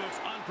 Bayley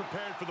looks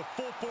unprepared for the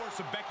full force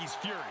of Becky's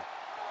fury.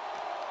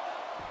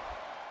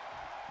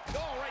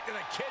 Oh, right to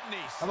the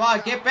kidneys. Come on,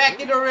 get back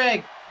in the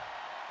ring.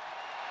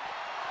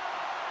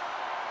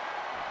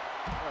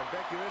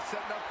 Becky is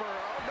setting up for her.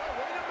 Oh, no,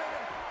 wait a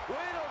minute.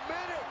 Wait a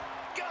minute.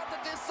 Got the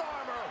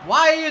disarmer.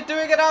 Why are you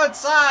doing it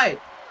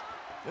outside?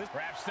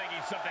 Perhaps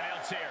thinking something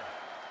else here.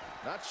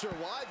 Not sure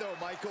why, though,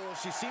 Michael.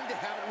 She seemed to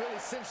have it really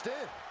cinched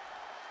in.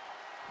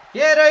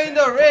 Get her in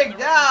the ring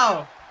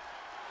now.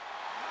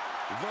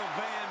 The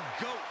Van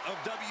Goat of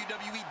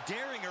WWE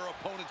daring her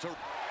opponent to...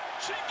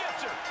 She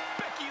gets her.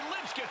 Becky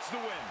Lynch gets the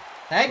win.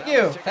 Thank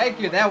you. Thank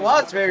you. That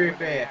was very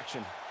fair.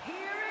 Here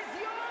is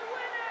your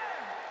winner,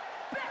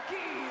 Becky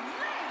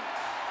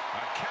Lynch.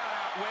 A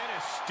count-out win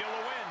is still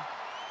a win.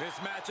 This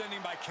match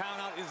ending by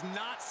countout is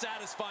not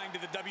satisfying to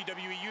the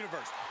WWE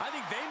Universe. I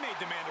think they may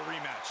demand a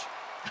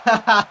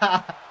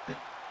rematch.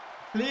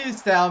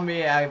 Please tell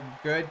me I'm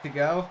good to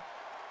go.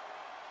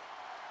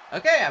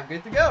 Okay, I'm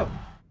good to go.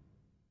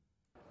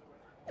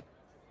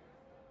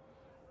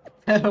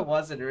 It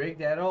wasn't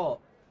rigged at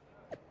all.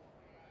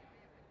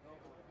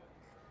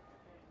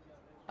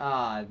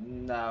 Ah,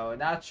 no,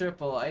 now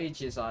Triple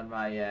H is on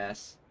my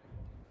ass.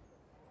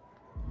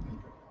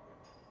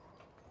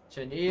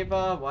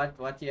 Geneva,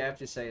 what do you have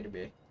to say to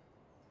me?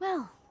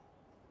 Well,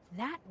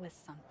 that was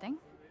something.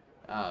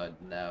 Oh,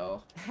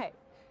 no. Hey,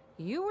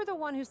 you were the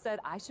one who said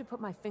I should put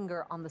my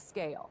finger on the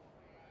scale.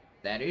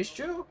 That is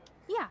true.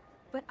 Yeah,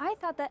 but I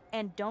thought that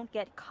 "and don't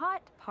get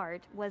caught"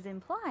 part was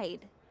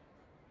implied.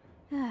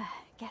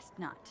 Guess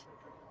not.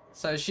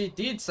 So she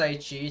did say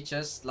cheat,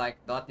 just like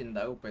not in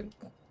the open.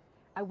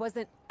 I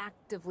wasn't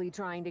actively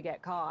trying to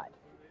get caught.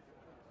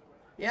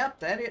 Yep,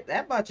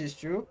 that much is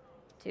true.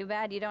 Too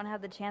bad you don't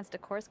have the chance to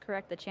course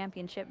correct the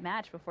championship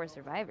match before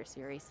Survivor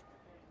Series.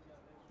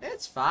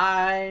 It's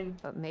fine.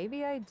 But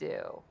maybe I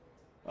do.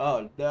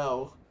 Oh,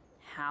 no.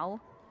 How?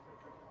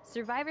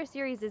 Survivor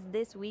Series is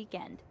this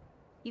weekend.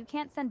 You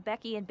can't send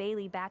Becky and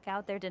Bayley back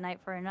out there tonight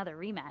for another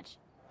rematch.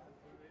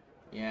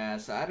 Yeah,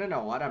 so I don't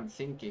know what I'm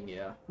thinking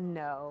here.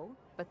 No,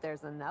 but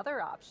there's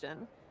another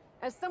option.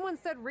 As someone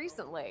said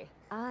recently,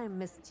 I'm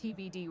Miss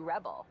TBD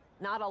Rebel,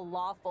 not a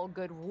lawful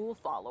good rule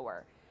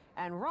follower.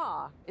 And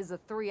Raw is a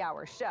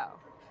 3-hour show.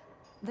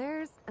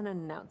 There's an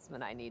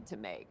announcement I need to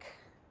make.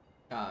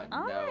 Oh, no.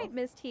 All right,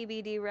 Miss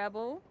TBD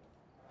Rebel.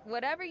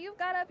 Whatever you've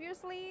got up your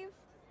sleeve,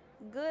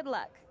 good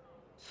luck.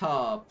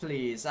 Oh,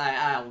 please.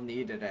 I'll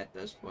need it at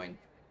this point.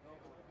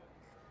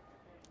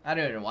 I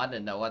don't even want to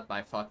know what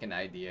my fucking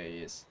idea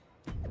is.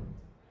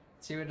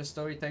 Let's see where the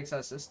story takes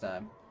us this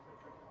time.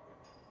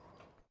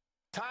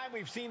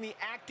 We've seen the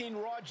acting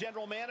Raw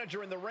general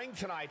manager in the ring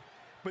tonight,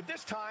 but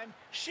this time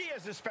she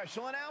has a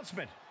special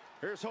announcement.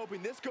 Here's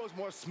hoping this goes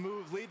more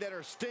smoothly than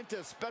her stint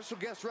as special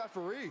guest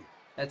referee.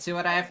 Let's see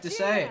what I have to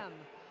say.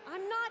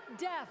 I'm not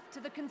deaf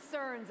to the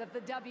concerns of the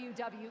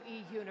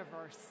WWE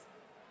Universe.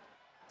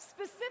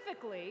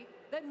 Specifically,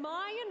 that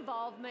my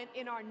involvement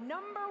in our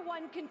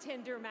 #1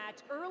 contender match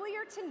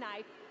earlier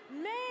tonight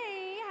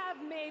may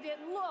have made it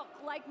look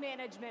like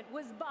management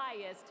was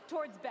biased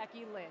towards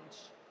Becky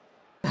Lynch.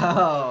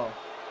 Oh.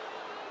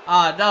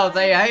 Oh, no,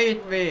 they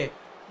hate me.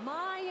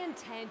 My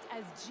intent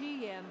as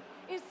GM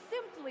is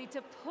simply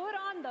to put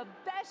on the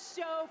best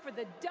show for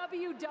the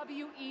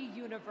WWE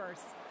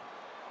Universe.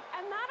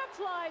 And that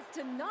applies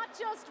to not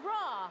just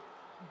Raw,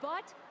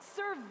 but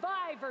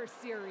Survivor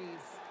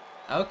Series.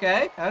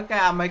 Okay,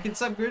 I'm making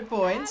some good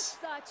points.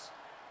 As such,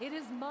 it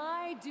is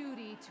my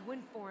duty to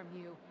inform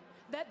you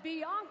that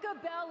Bianca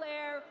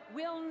Belair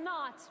will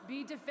not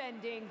be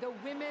defending the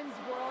Women's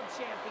World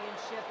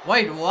Championship.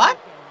 Wait, what?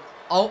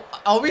 Oh,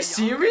 are we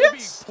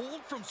serious? Being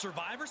pulled from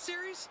Survivor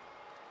Series?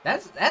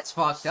 That's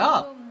fucked She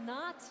up. will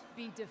not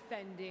be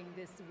defending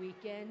this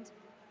weekend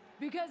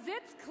because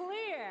it's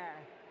clear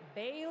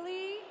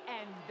Bayley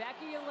and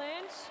Becky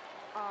Lynch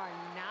are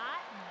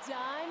not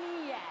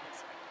done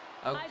yet.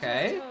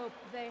 Okay. I just hope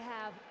they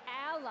have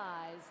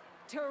allies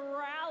to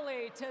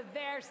rally to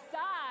their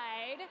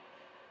side.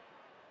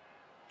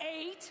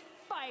 8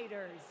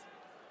 fighters.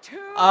 2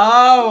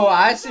 Oh,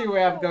 I see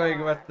where I'm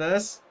going with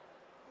this.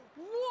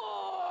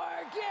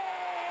 War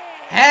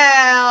Games!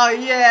 Hell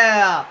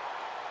yeah!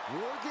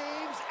 War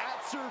Games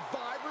at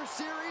Survivor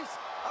Series?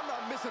 I'm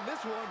not missing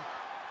this one.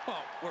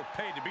 Well, we're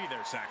paid to be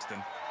there,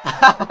 Saxton.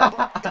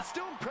 But it's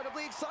still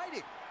incredibly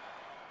exciting.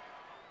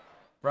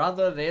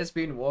 Brother, there's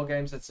been War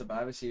Games at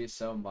Survivor Series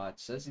so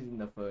much. This isn't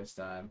the first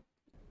time.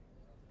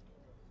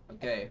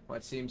 Okay,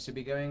 what seems to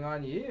be going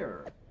on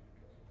here?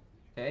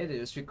 Okay, they're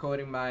just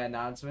recording my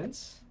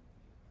announcements.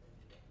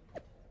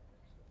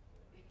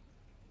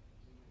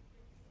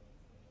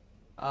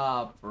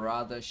 Oh,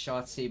 brother,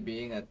 Shotzi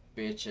being a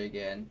bitch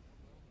again.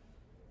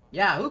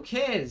 Yeah, who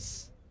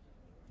cares?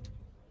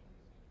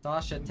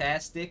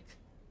 Tasha-tastic.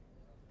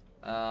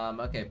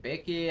 Okay,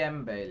 Becky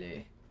and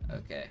Bailey.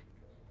 Okay.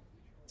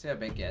 Let's see what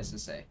Becky has to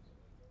say.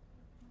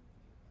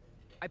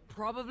 I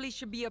probably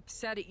should be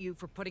upset at you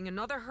for putting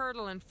another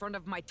hurdle in front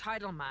of my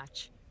title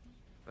match.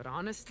 But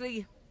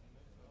honestly,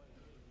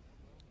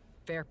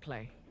 fair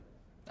play.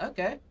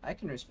 Okay, I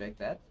can respect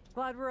that.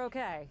 Glad we're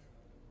okay.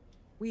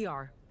 We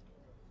are.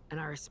 And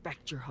I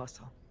respect your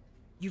hustle.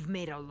 You've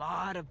made a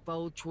lot of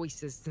bold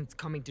choices since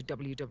coming to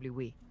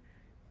WWE.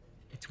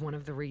 It's one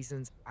of the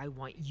reasons I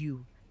want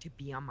you to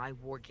be on my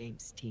War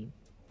Games team.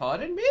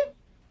 Pardon me?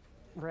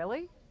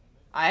 Really?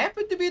 I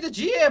happen to be the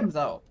GM,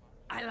 though.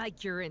 I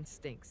like your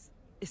instincts,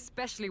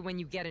 especially when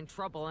you get in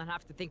trouble and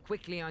have to think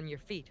quickly on your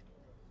feet.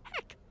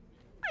 Heck,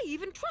 I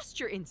even trust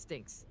your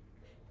instincts.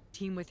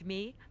 Team with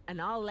me,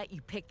 and I'll let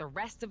you pick the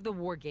rest of the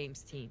War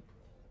Games team.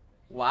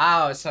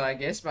 Wow, so I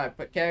guess my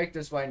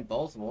characters were in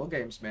both War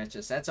Games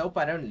matches. Let's hope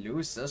I don't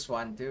lose this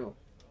one, too.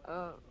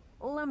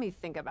 Let me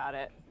think about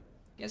it.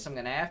 Guess I'm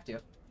gonna have to.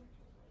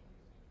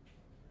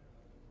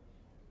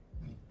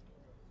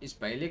 Is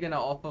Bailey gonna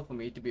offer for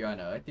me to be on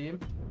her team?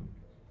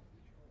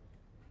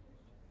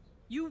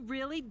 You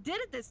really did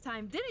it this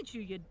time, didn't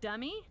you, you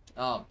dummy?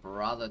 Oh,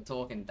 brother,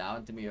 talking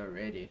down to me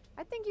already.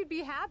 I think you'd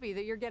be happy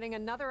that you're getting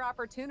another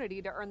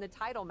opportunity to earn the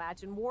title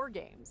match in War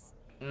Games.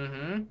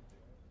 Mm-hmm.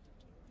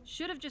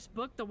 Should have just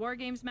booked the War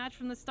Games match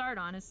from the start,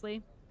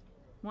 honestly.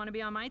 Want to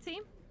be on my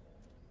team?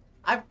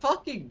 I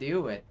fucking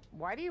do it.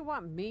 Why do you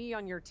want me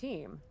on your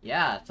team?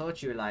 Yeah, I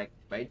thought you, like,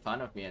 made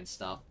fun of me and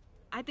stuff.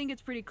 I think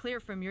it's pretty clear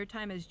from your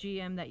time as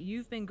GM that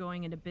you've been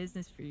going into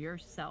business for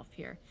yourself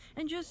here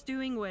and just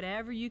doing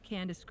whatever you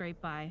can to scrape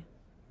by.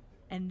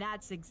 And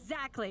that's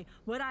exactly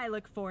what I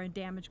look for in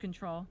damage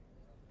control.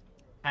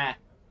 Ha.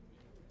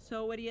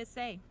 So what do you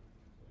say?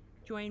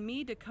 Join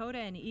me, Dakota,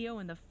 and Io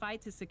in the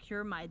fight to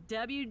secure my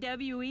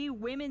WWE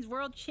Women's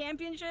World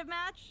Championship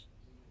match?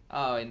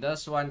 Oh, in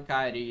this one,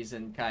 Kairi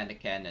isn't kinda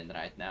canon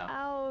right now.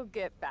 I'll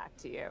get back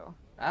to you.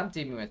 I'm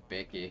teaming with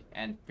Becky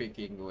and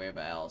picking whoever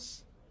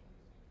else.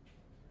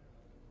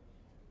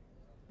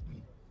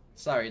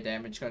 Sorry,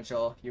 damage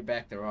control. You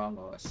backed the wrong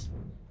horse.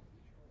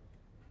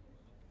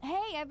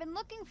 Hey, I've been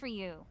looking for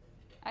you.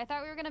 I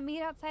thought we were gonna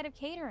meet outside of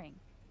catering.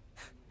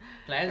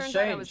 Plans Turns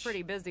change. out I was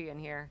pretty busy in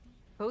here.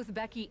 Both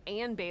Becky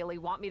and Bailey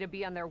want me to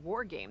be on their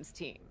War Games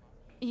team.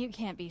 You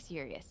can't be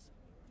serious.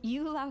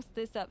 You loused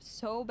this up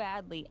so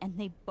badly, and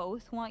they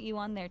both want you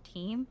on their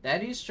team?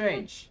 That is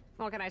strange.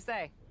 What can I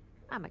say?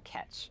 I'm a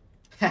catch.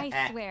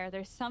 I swear,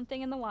 there's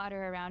something in the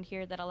water around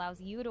here that allows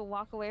you to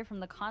walk away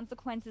from the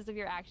consequences of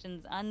your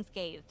actions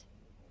unscathed.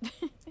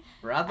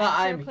 Brother,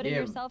 I'm sure I'm putting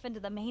him. yourself into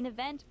the main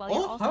event while Or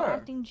you're also her.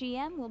 acting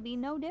GM will be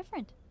no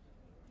different.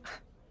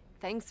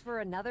 Thanks for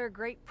another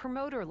great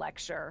promoter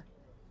lecture.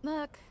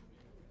 Look,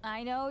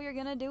 I know you're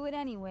gonna do it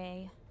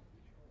anyway.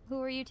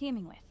 Who are you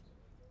teaming with?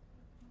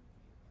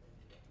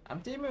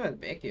 I'm teaming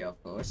with Becky,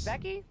 of course.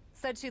 Becky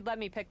said she'd let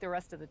me pick the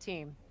rest of the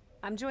team.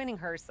 I'm joining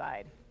her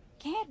side.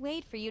 Can't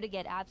wait for you to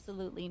get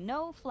absolutely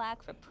no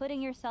flack for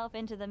putting yourself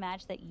into the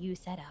match that you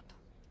set up.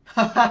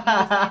 Have you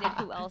decided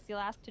who else you'll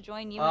ask to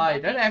join you? Oh, you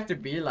and don't Becky? have to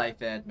be like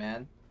that,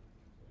 man.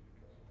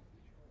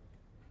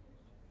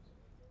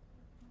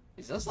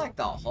 Is this like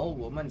the whole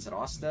women's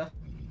roster?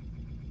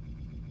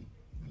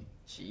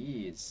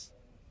 Jeez.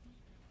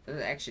 This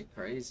is actually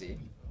crazy.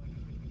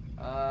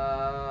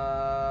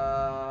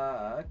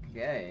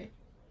 Okay.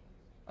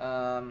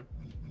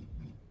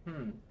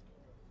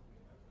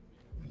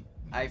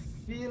 I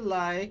feel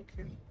like,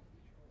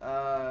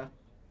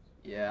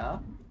 yeah.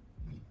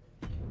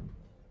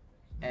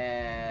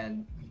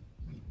 And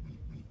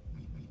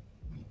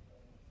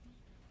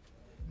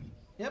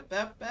yep,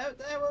 that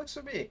works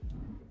for me.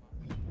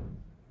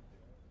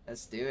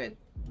 Let's do it.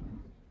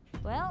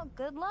 Well,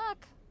 good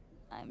luck.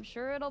 I'm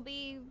sure it'll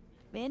be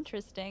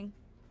interesting.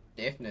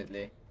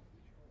 Definitely.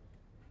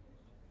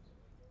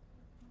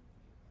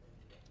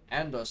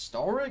 And the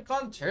story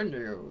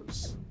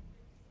continues.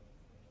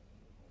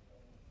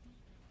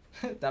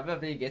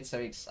 WWE gets so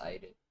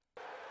excited.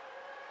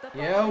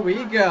 Here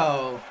we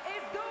go.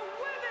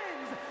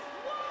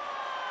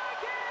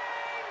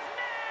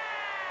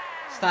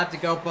 It's time to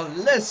go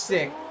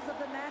ballistic. The rules of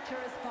the match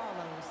are as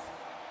follows.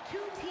 2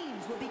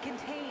 teams will be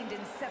contained in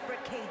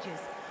separate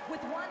cages,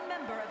 with 1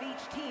 member of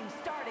each team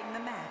starting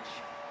the match.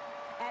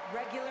 At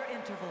regular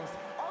intervals,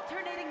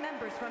 alternating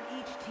members from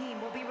each team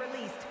will be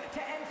released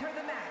to enter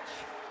the match.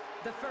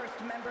 The first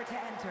member to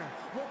enter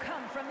will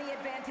come from the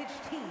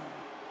advantaged team.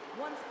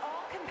 Once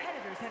all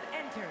competitors have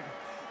entered,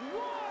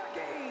 War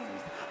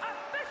Games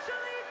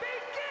officially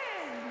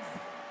begins!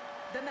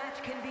 The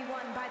match can be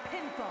won by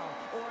pinfall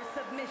or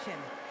submission.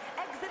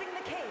 Exiting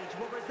the cage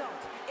will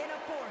result in a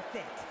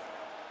forfeit.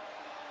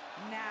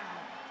 Now,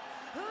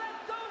 let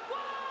the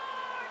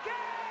War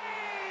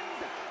Games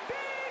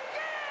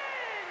begin!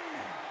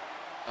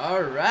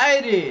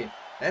 Alrighty.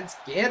 Let's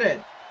get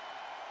it.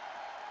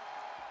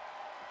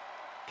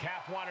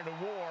 Cap wanted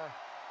a war,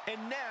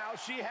 and now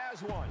she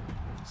has one.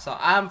 So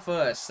I'm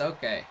first,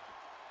 okay.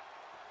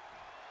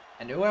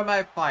 And who am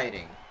I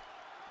fighting?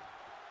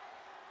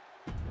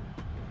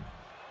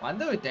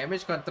 Wonder who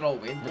damage control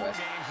win to it.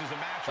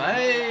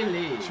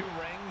 Bailey. 2 rings,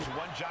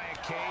 1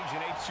 giant cage,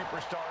 and 8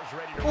 superstars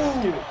ready to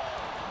risk it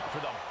for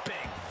the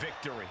big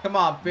victory. Come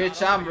on,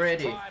 bitch, I'm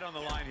ready.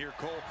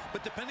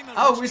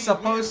 Oh, we're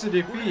supposed to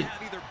defeat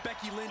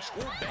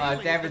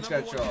damage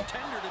control.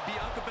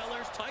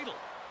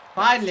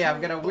 Finally,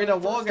 I'm gonna win a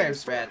War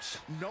Games match.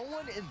 No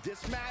one in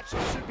this match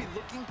should be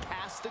looking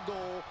past the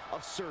goal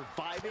of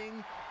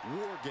surviving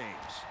War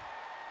Games.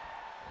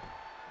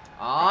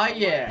 Oh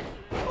yeah.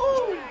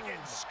 Ooh.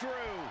 Screw.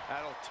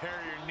 That'll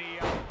tear your knee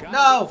up.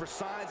 No. For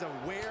signs of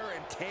wear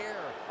and tear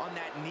on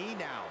that knee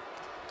now.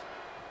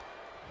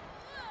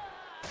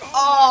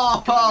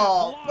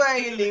 Oh,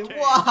 Bailey,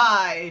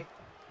 why?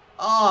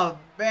 Oh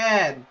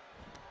man,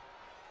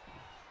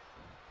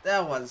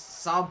 that was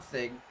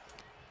something.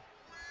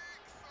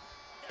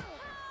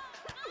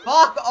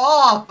 Fuck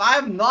off!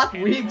 I'm not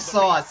weak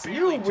sauce.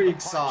 You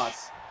weak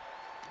sauce.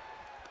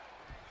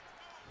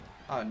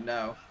 Oh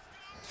no.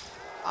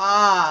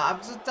 Ah,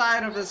 I'm so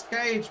tired of this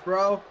cage,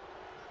 bro.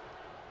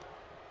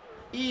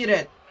 Eat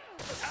it.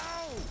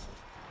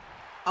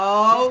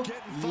 Oh,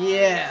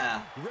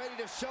 yeah. Ready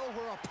to show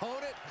her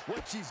opponent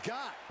what she's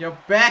got. Your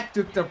back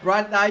took the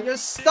brunt, now your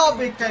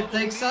stomach can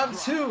take some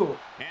too.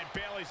 And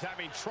Bailey's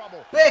having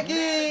trouble.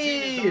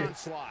 Becky!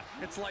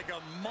 It's like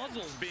a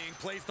muzzle's being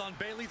placed on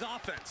Bailey's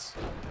offense.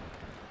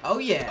 Oh,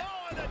 yeah.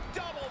 Oh, and a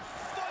double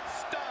foot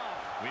stomp.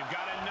 We've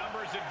got a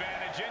numbers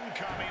advantage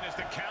incoming as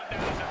the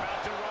countdown is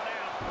about to run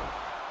out.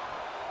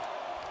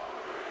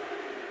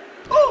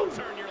 Ooh.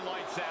 Turn your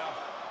lights out.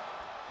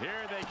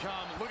 Here they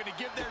come, looking to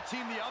give their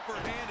team the upper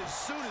hand as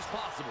soon as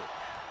possible.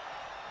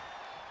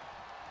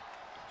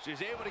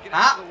 She's able to get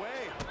out of the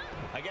way.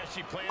 I guess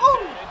she plans to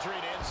add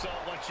injury to insult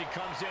once she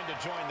comes in to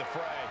join the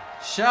fray.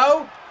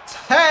 Show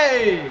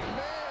take.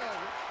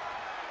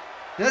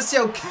 This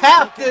your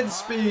captain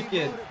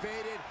speaking.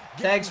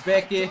 Thanks,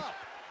 Becky.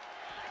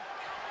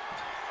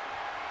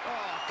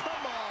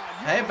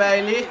 Hey,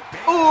 Bailey.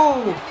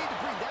 Ooh.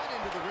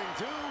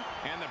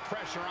 And the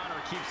pressure on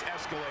her keeps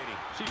escalating.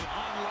 She's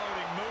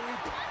unloading move.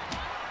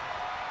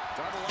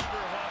 Double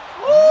underhook.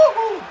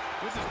 Woo-hoo.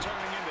 This is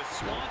turning into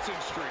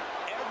Swanson Street.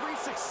 Every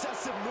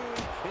successive move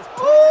is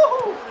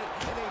Woo-hoo.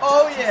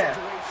 Oh yeah.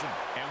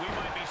 And we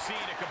might be seeing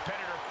a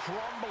competitor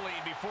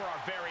crumbling before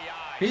our very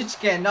eyes. Peach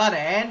cannot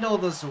handle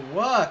this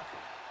work.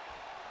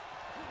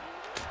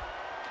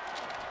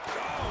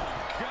 Oh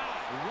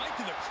God, right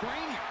to the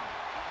cranium.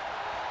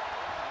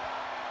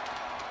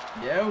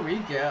 Here we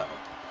go.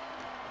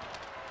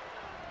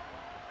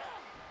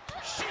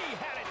 She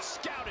had it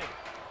scouted.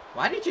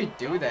 Why did you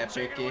do that,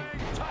 Vicky?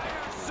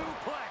 Tire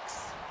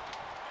suplex.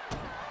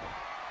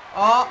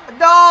 Oh,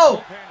 no!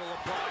 Handle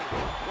applied.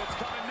 What's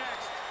coming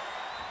next?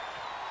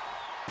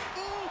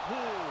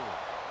 Ooh.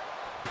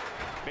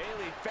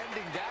 Bailey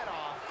fending that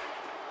off.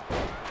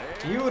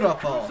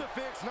 Beautiful.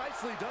 Crucifix,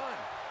 nicely done.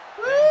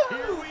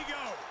 Here we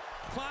go.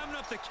 Climbing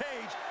up the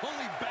cage.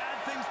 Only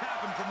bad things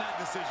happen from that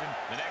decision.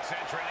 The next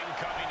entrant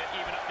incoming to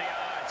even up the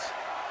odds.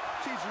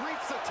 She's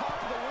reached the top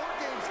of the War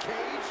Games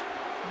cage.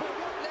 But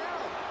what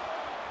now?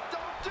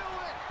 Don't do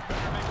it.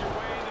 Better make your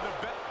way into the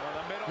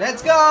middle.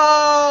 Let's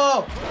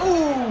go!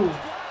 Ooh!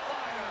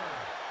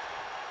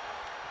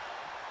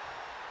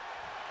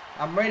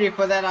 I'm ready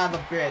for that other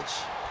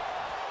bitch.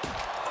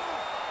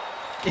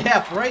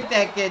 Yeah, break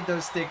that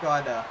kendo stick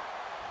on her.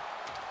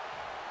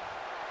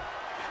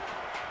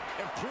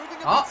 Improving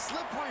a Oh. bit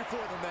slippery for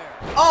them there.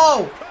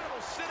 Oh!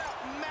 Incredible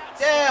sit-up, Matt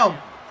Damn!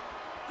 Slam.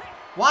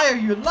 Why are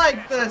you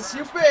like this,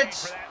 you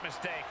bitch? For that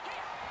mistake.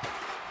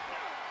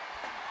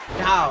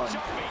 Down.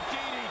 Jumping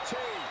DDT.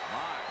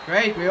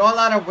 Great, we all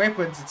out of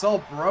weapons. It's all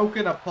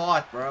broken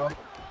apart, bro.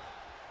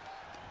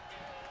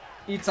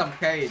 Eat some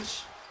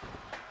cage.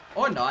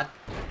 Or not.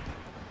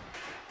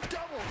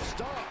 Double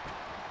stomp.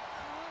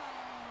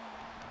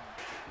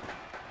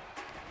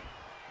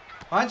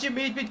 Why don't you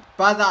meet me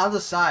by the other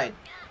side?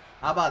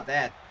 How about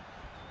that?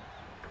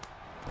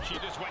 She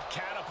just went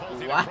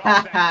catapulting Wow.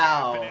 across that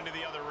gap and into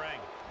the other ring.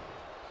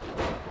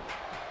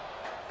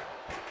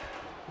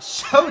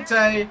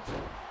 Showtime!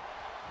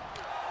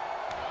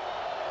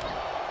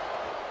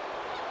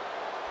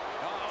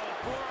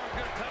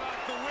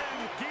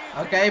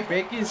 Okay,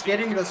 Becky's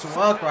getting this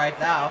work right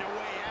now.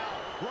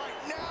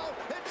 Right now,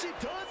 and she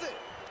does it.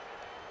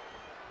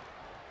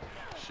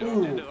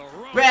 Ooh,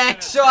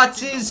 back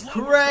shots is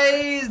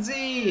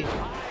crazy!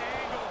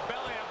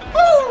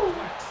 Woo!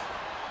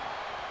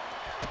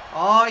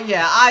 Oh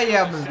yeah, I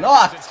am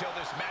locked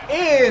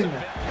in!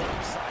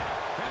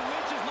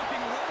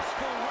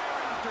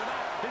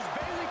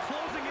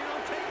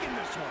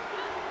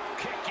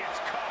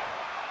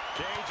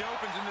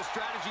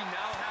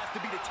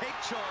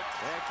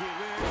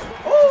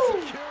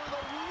 Ooh.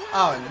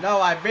 Oh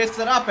no, I messed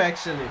it up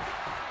actually.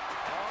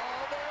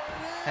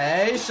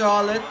 Hey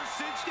Charlotte.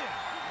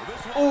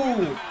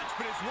 Ooh.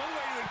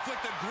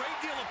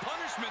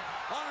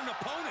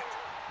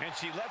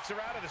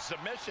 her out of the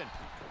submission.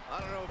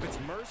 I don't know if it's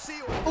mercy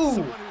or if it's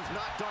someone who's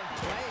not done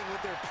playing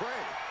with their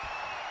prey.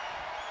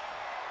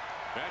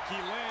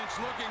 Becky Lynch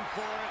looking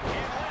for it.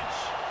 And Lynch.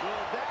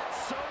 Well,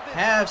 that's so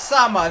Have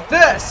some of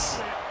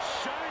this.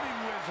 Shining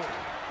wizard.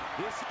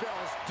 This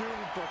spell's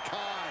doomed for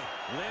Kai.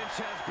 Lynch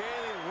has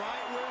Bayley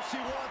right where she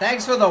wants.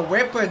 Thanks for the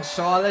weapon,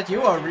 Charlotte.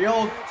 You a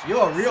real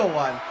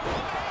one.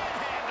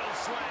 Handle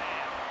slam.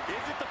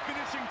 Is it the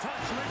finishing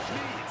touch Lynch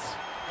needs?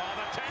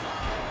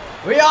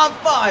 We on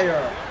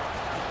fire.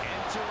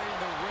 Entering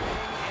the ring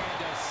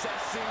and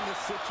assessing the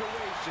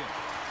situation.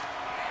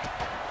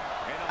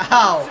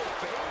 Ow.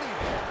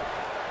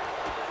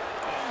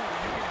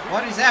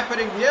 What is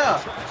happening here?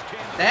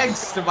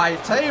 Thanks to my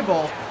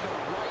table.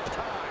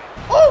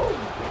 Woo!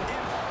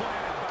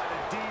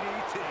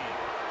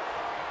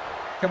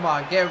 Come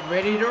on, get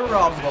ready to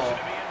rumble.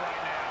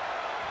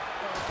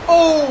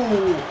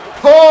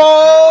 Oh!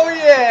 Oh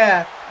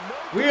yeah!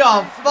 We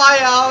on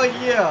fire out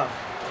here.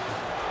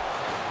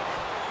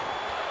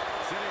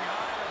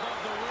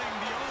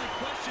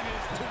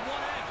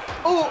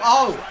 Oh,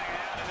 oh!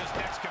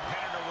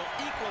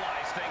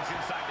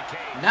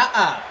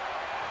 Nuh-uh.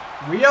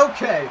 We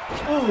okay.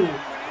 Ooh.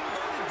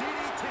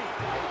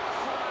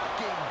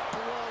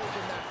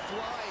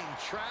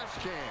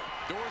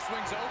 Door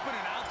swings open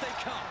and out they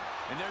come.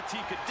 And their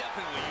team could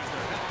definitely use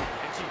their help.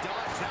 And she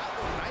dodged that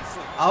one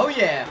nicely. Oh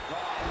yeah. Oh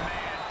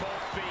man,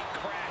 both feet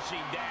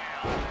crashing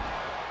down.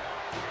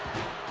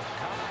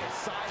 Kai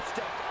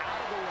sidestepped out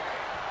of the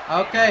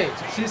way. Okay,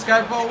 she's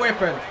going for a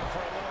weapon.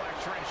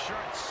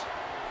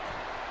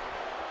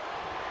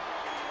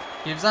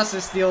 Gives us a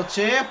steel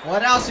chair.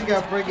 What else you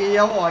gonna bring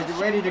here? Are you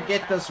ready to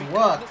get this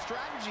work?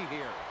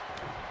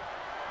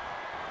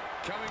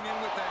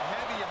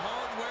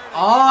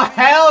 Oh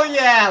hell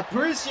yeah!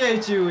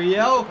 Appreciate you,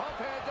 yo.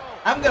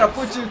 I'm gonna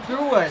put you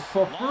through it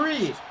for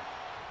free.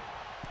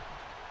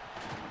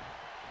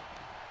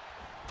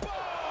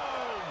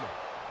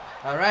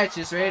 Alright,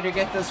 she's ready to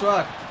get this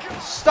work.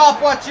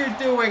 Stop what you're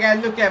doing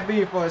and look at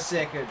me for a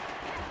second.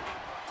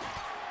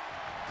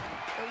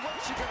 And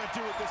what's she gonna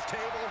do at this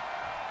table?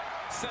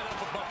 Set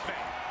up a buffet.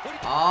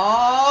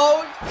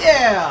 Oh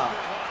yeah!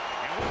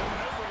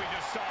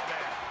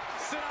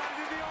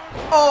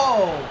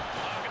 Oh!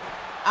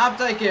 I'm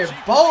taking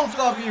both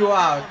of you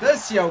out.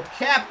 This your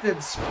captain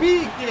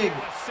speaking.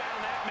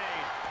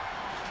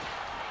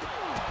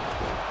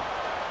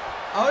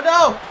 Oh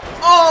no!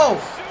 Oh!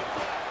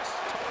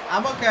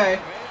 I'm okay.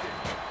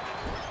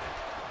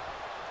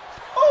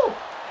 Oh!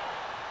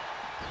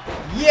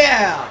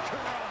 Yeah!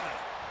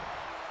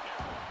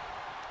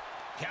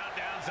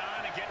 Countdown's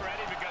on and get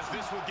ready because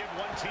this will give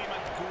one team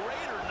a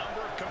greater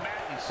number of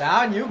combatants.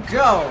 Down you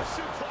go.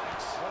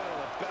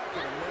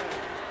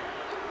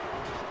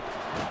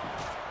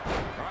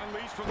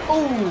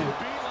 Ooh.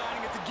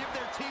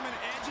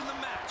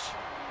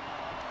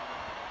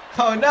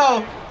 Oh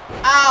no!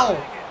 Ow!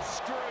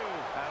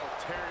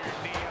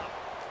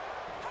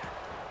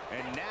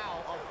 And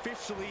now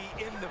officially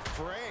in the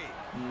fray.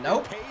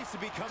 Nope. Pays to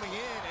be coming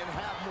in and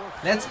have more.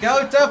 Let's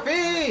go,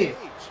 Tuffy!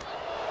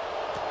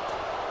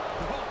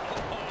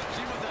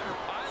 She must have her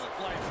pilot's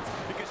license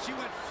because she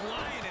went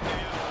flying into the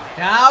other.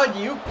 Down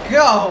you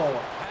go!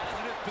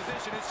 Positive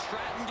position as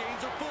Stratton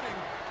gains her footing.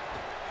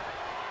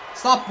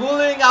 Stop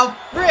bullying our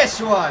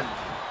fresh one!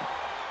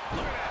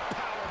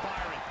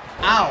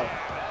 Ow!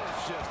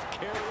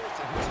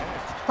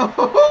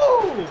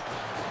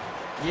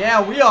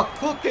 Yeah, we are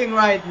cooking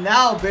right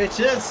now,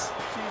 bitches!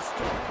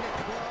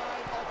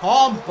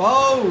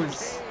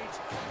 Combos!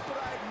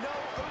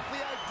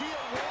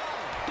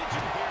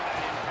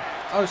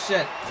 Oh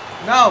shit.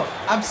 No!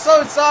 I'm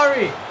so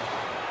sorry!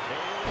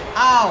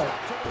 Ow!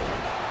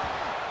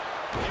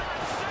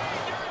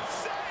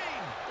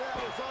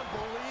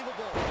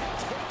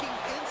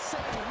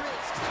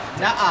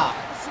 Nuh-uh.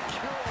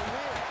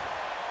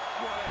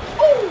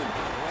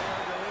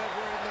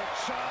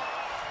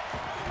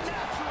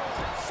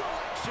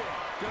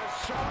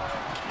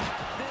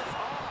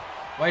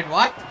 Wait,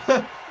 what?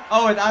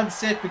 Oh, it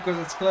unset because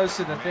it's close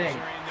to the thing.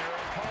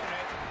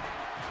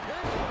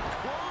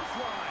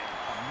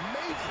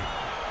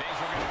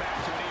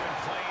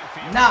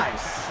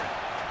 Nice.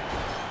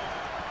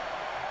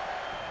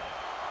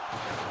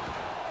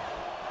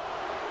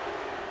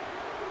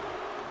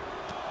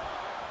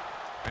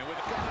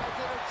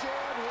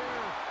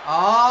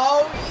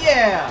 Oh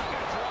yeah!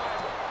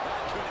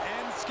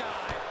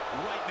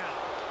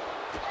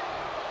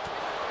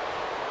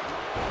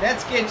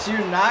 Let's get you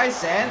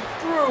nice and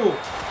through.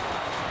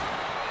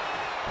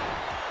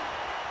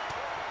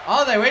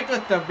 Oh, they went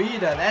with the meter.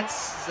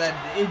 That's an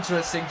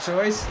interesting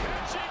choice.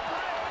 Not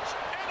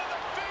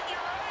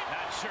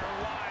sure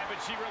why, but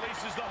she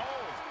releases the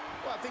hold.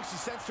 Well, I think she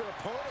sensed her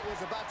opponent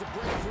was about to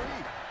break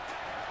free.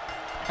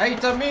 Hey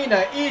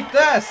Tamina, eat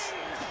this!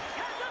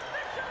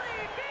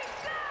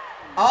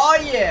 Oh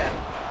yeah!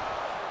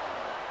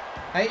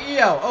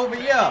 Hey Io, over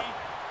here!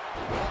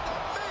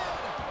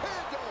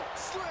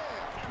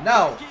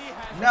 No!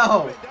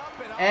 No!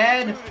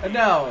 And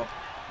no!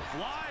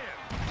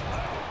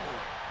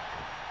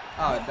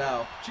 Oh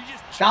no.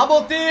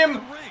 Double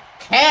team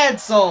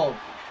cancelled.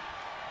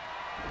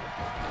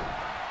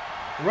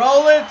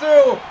 Rolling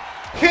through.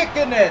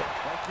 Kicking it.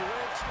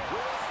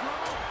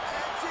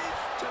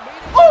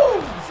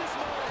 Woo!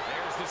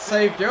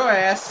 Saved your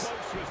ass.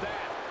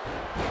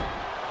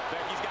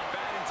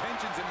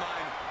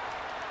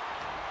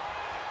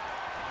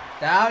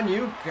 Down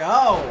you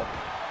go.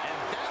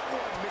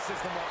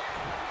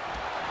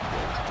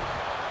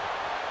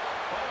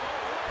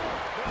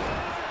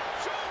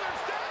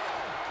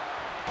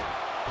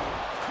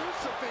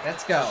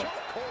 Let's go.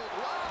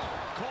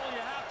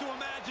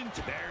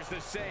 There's the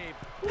save.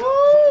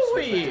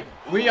 Woo-wee.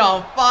 We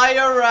on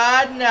fire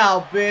right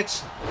now,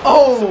 bitch.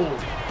 Oh!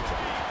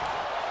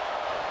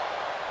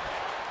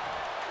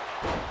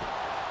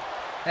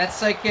 Let's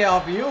take care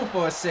of you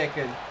for a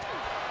second.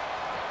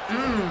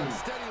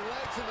 Mmm.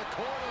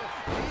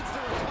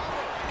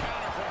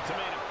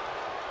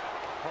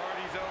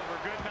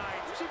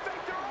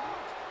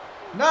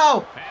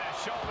 No! And a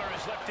shoulder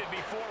is lifted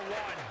before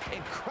one.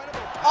 Incredible.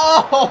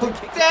 Oh,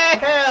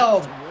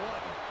 damn!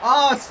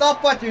 Oh,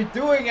 stop what you're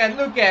doing and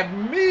look at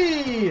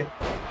me!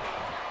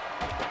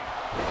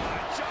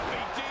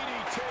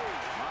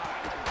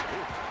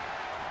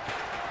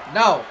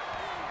 No.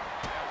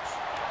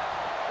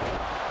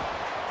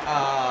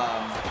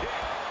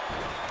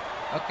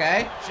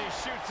 Okay. She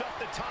shoots up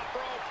the top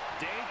rope.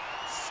 Dink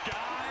sky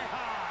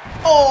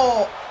high.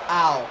 Oh!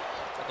 Ow.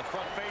 With the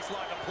front face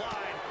lock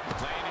applied.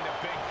 Landing a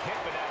big hit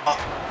with that.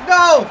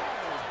 No!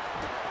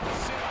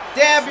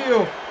 Damn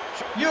you!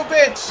 You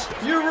bitch!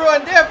 You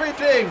ruined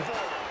everything! And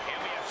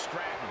we have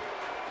Scranton.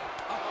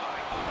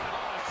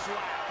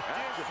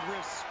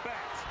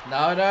 Disrespect.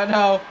 No, no,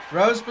 no.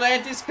 Rose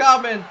Plant is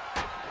coming.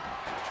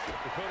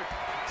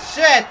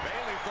 Shit!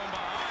 Bailey from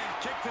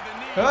behind. Kick to the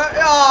knee.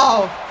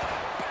 Oh!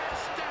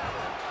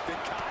 Did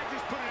Kai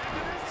just put an end to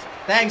this?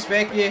 Thanks,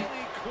 Becky. Bailey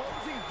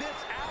closing this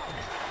out.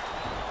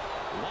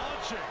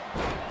 Launching.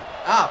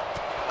 Ow!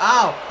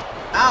 Ow!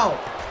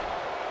 Ow!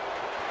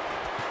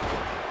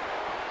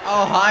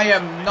 Oh, I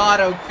am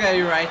not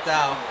okay right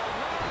now.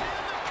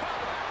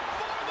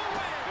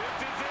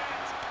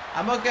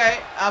 I'm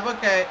okay. I'm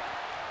okay.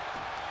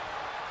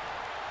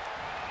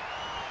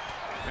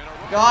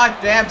 God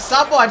damn,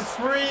 someone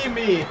free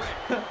me!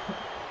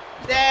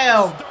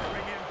 Damn!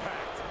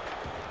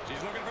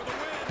 She's looking for the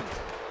win.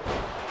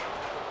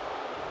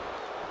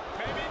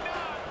 Maybe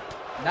not.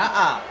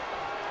 Nuh-uh.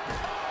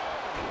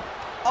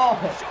 Oh.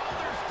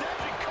 Shoulders down,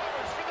 she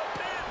covers for the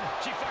pin.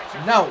 She fights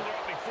her No. shoulder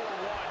up before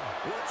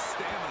one. What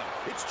stamina.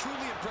 It's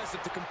truly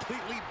impressive to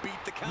completely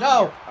beat the counter.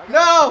 No!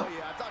 No!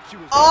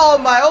 Oh,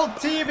 my whole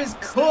team is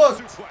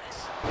cooked!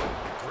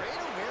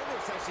 Great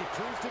awareness as she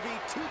proves to be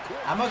too quick.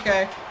 I'm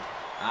okay.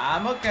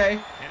 I'm okay.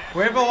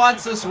 Whoever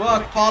wants this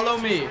work, follow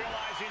me.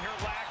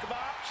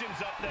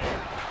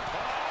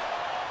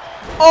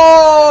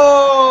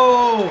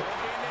 Oh!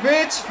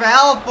 Bitch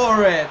fell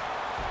for it.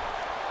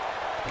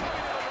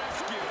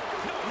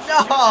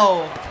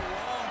 No!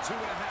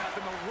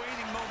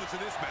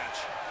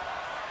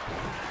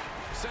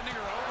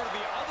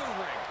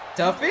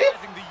 Tuffy?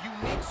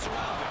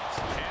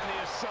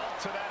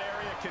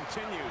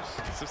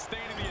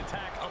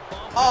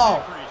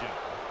 Oh!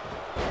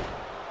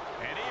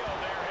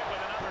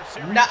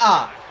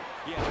 Nuh-uh.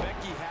 Yeah,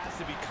 Becky has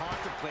to be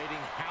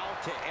contemplating how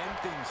to end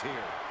things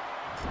here.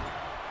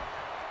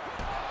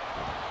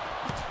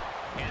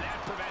 And that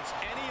prevents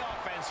any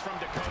offense from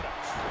Dakota.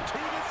 To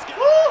the sky.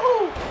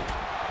 Woohoo!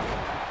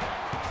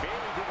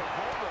 Bailey did a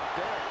homework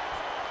there.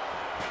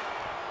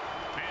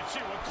 And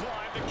she will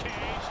climb the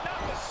cage. No,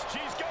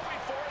 she's going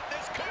for it.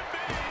 This could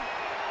be.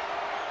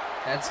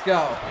 Let's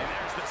go. And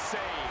there's the save.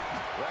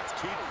 Let's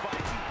keep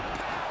fighting.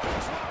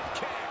 Drop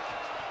kick.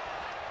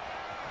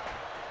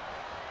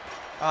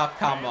 Oh,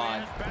 come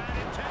on. Bad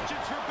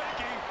intentions for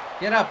Becky.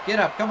 Get up, get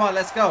up. Come on,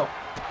 let's go.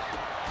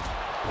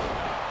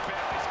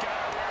 Bailey's got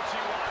her where she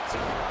wants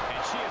her.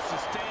 And she is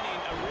sustaining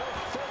a real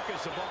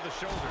focus above the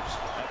shoulders.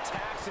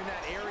 Attacks in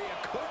that area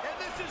could. And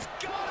this is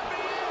gonna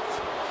be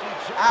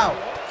it. Ow.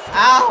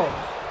 Ow.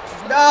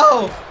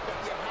 No.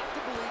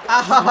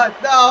 Ah,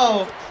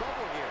 no.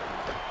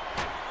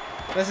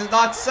 This is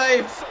not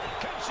safe.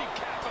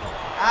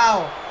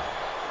 Ow.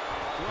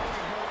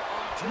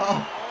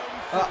 Oh.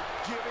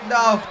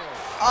 No.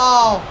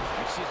 Oh.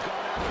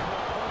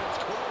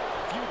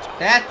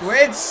 That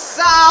went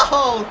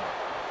south.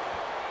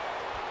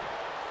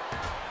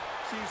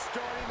 She's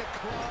starting to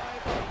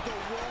climb up the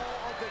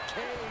wall of the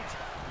cage,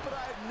 but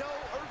I have no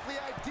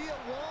earthly idea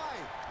why.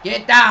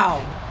 Get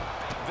down.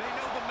 They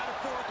know the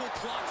metaphorical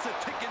clocks are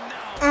ticking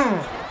now. They're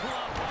gonna pull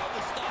out all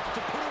the stops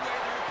to put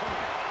away their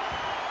opponent.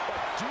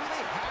 But do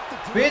they have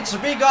to do Bitch,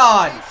 be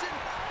gone.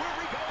 Where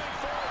we going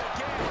for it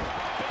again?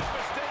 Big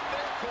mistake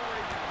there,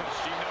 Corey. But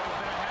she knows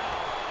that now.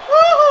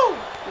 Woohoo!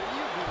 Can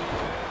you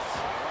believe this?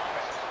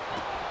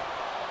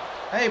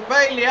 Hey,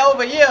 Bailey,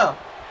 over here.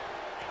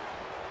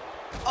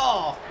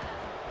 Oh.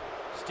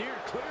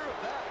 Steered clear of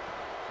that.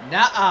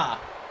 Nuh-uh.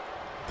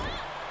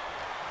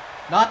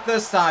 Not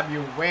this time,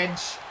 you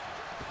wench.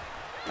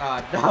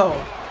 Oh,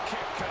 no. Kick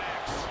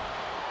connects.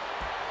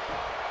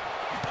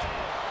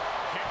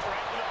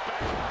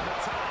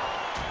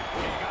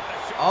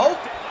 Oh.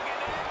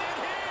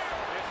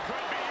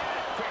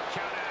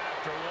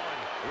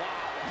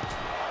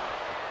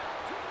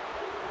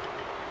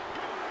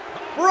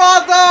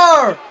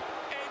 Brother!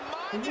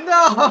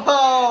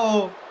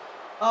 No!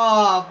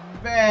 Oh,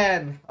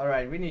 man.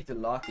 Alright, we need to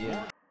lock in.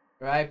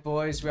 Right,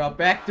 boys, we are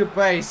back to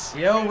base.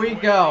 Here we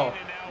go.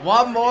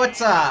 One more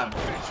time.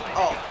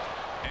 Oh.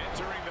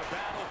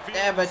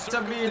 Damn it,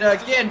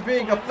 Tamina again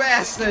being a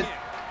bastard.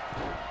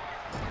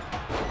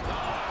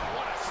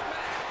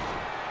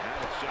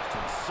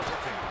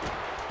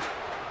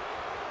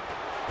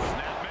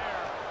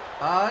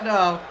 Oh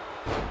no.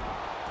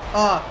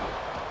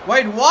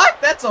 Wait, what?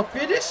 That's a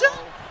finisher?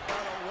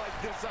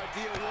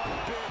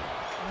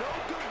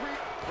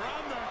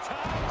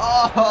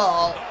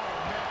 Oh.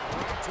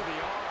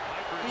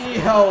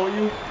 Yo,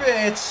 you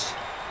bitch.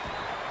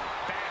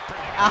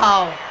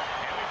 Ow.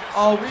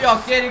 Oh, we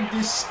are getting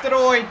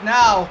destroyed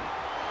now.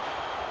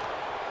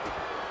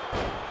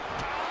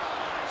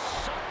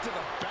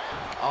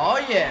 Oh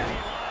yeah.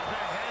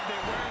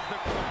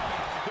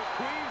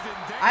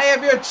 I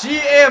am your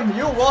GM.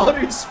 You won't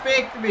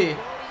respect me.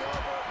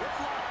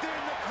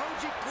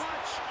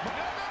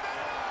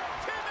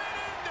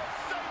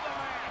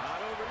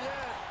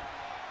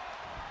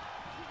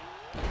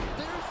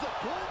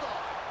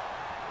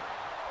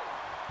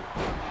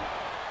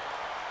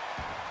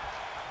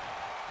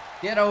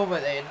 Get over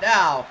there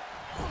now.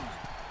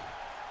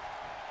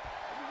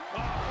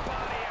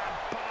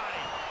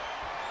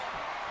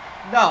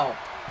 No.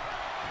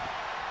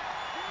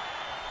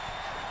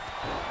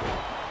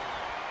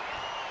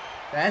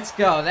 Let's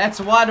go. That's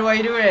one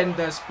way to end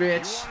this,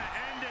 bitch.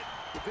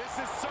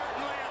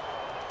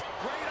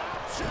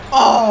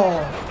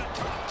 Oh.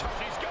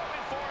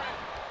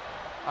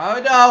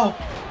 Oh no.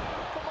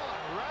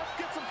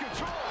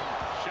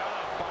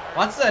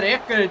 What's that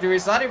ref gonna do?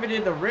 He's not even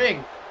in the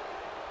ring.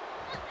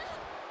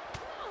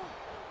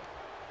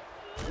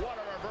 What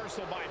a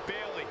reversal by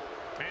Bailey.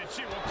 And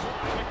she will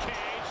climb the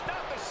cage.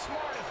 Not the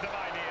smartest of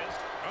ideas.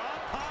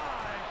 Up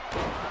high.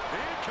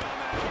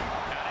 Incoming.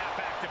 Now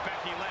back to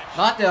Becky Lynch.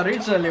 Not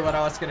originally what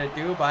I was gonna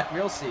do, but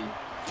we'll see. There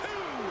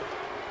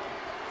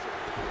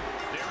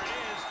it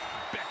is.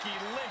 Becky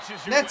Lynch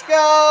is your Let's winner.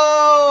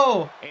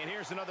 go! And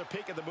here's another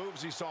peek at the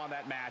moves you saw in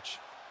that match.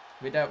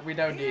 We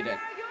don't need it.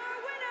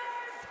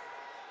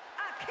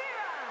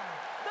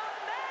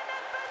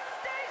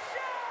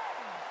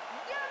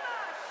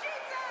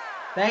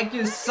 Thank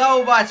you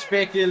so much,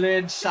 Becky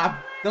Lynch. I'm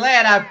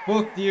glad I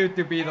booked you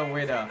to be the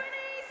winner.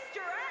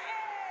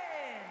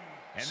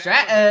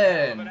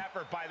 Stratton! An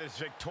effort by this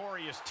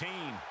victorious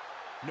team.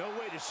 No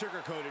way to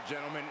sugarcoat it,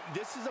 gentlemen.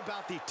 This is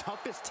about the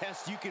toughest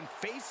test you can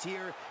face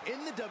here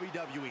in the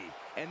WWE,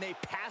 and they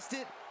passed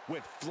it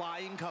with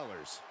flying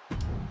colors.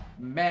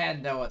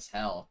 Man, that was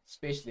hell,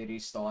 especially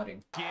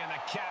restarting. And the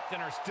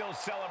captain are still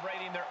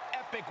celebrating their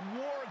epic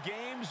War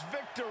Games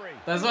victory.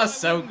 This was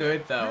so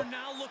good, though. We're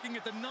now looking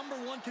at the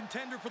 #1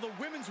 contender for the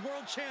Women's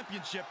World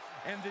Championship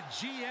and the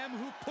GM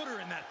who put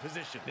her in that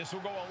position. This will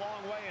go a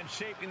long way in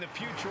shaping the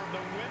future of the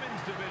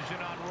women's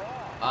division on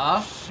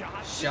Raw.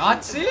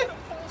 Shotzi?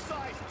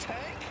 Full-size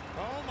tank?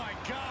 Oh my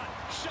God,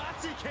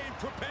 Shotzi came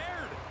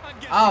prepared. I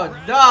guess Oh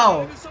she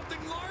no! into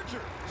something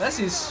larger. This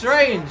is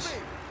strange.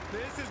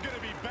 This is gonna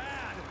be bad.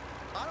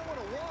 I don't want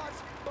to watch,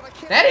 but I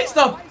can't. That is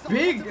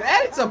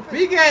a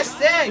big ass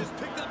thing.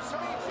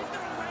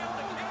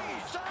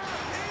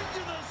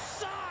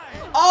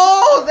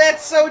 Oh,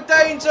 that's so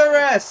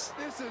dangerous.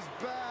 This is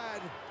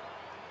bad.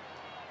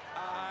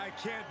 I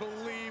can't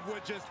believe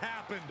what just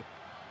happened.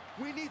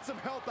 We need some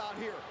help out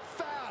here,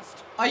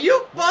 fast. Are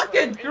you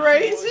fucking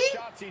crazy?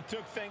 Shotzi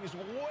took things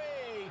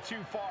way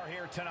too far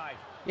here tonight.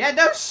 Yeah,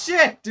 no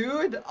shit,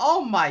 dude.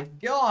 Oh my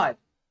god.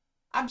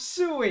 I'm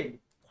suing.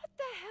 What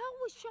the hell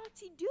was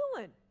Shotzi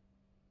doing?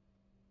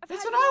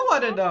 That's what I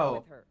want to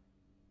know.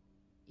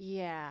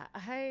 Yeah,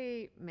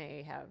 I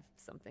may have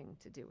something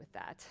to do with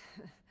that.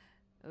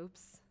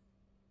 Oops.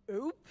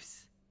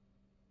 Oops.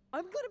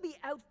 I'm gonna be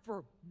out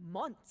for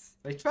months.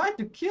 They tried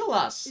to kill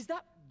us. Is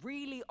that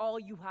really all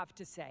you have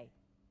to say?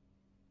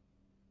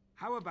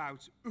 How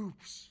about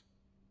oops?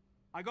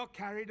 I got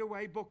carried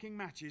away booking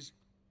matches,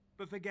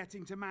 but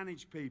forgetting to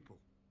manage people.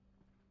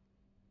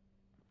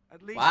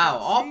 At least Wow,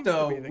 that seems after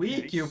to a be the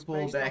week case, you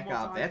pulled based on back what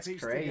up. I've That's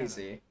pieced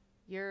crazy. together.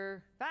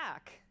 You're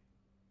back.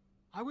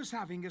 I was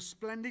having a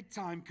splendid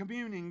time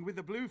communing with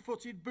the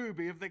blue-footed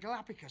booby of the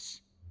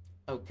Galapagos.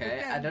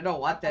 Okay, I don't know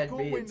what I that caught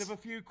wind means. of a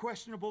few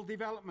questionable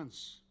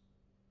developments.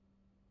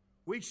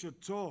 We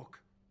should talk.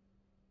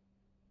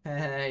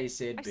 He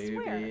said I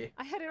swear, booby.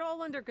 I had it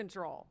all under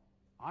control.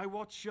 I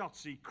watched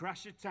Shotzi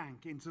crash a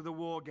tank into the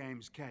War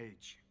Games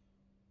cage.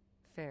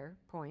 Fair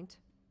point.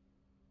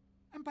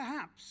 And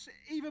perhaps,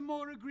 even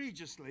more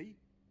egregiously,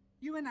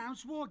 you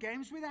announced War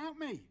Games without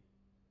me.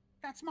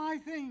 That's my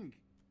thing.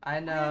 I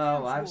know,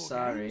 I'm announce War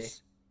sorry.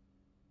 Games.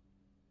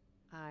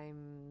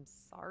 I'm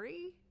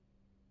sorry?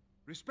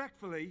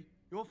 Respectfully,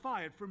 you're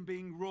fired from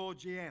being Raw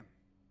GM.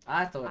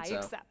 I thought I so.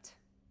 accept.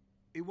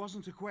 It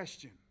wasn't a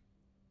question.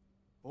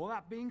 All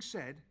that being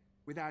said,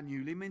 with our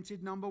newly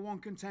minted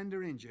 #1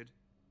 contender injured,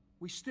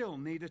 we still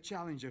need a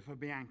challenger for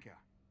Bianca.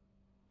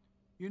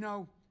 You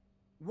know,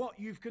 what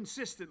you've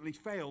consistently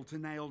failed to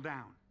nail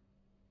down.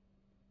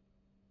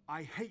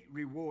 I hate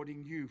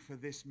rewarding you for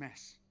this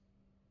mess.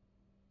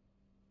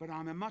 But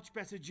I'm a much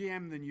better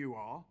GM than you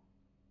are,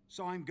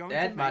 so I'm going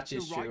to make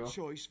the right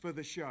choice for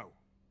the show.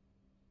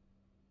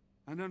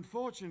 And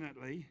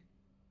unfortunately,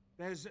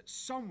 there's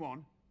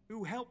someone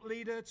who helped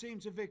lead her team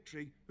to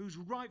victory who's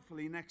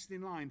rightfully next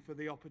in line for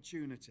the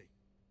opportunity.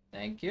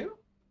 Thank you.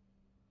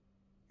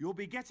 You'll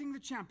be getting the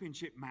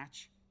championship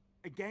match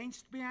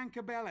against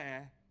Bianca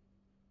Belair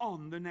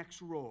on the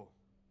next Raw.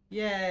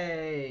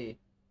 Yay!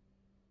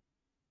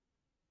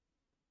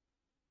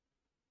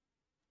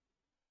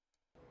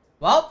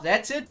 Well,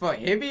 that's it for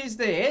Heavy is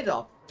the Head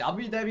of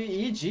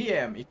WWE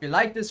GM. If you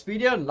like this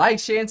video, like,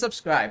 share, and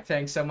subscribe.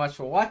 Thanks so much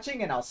for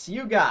watching, and I'll see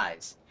you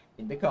guys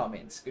in the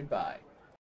comments. Goodbye.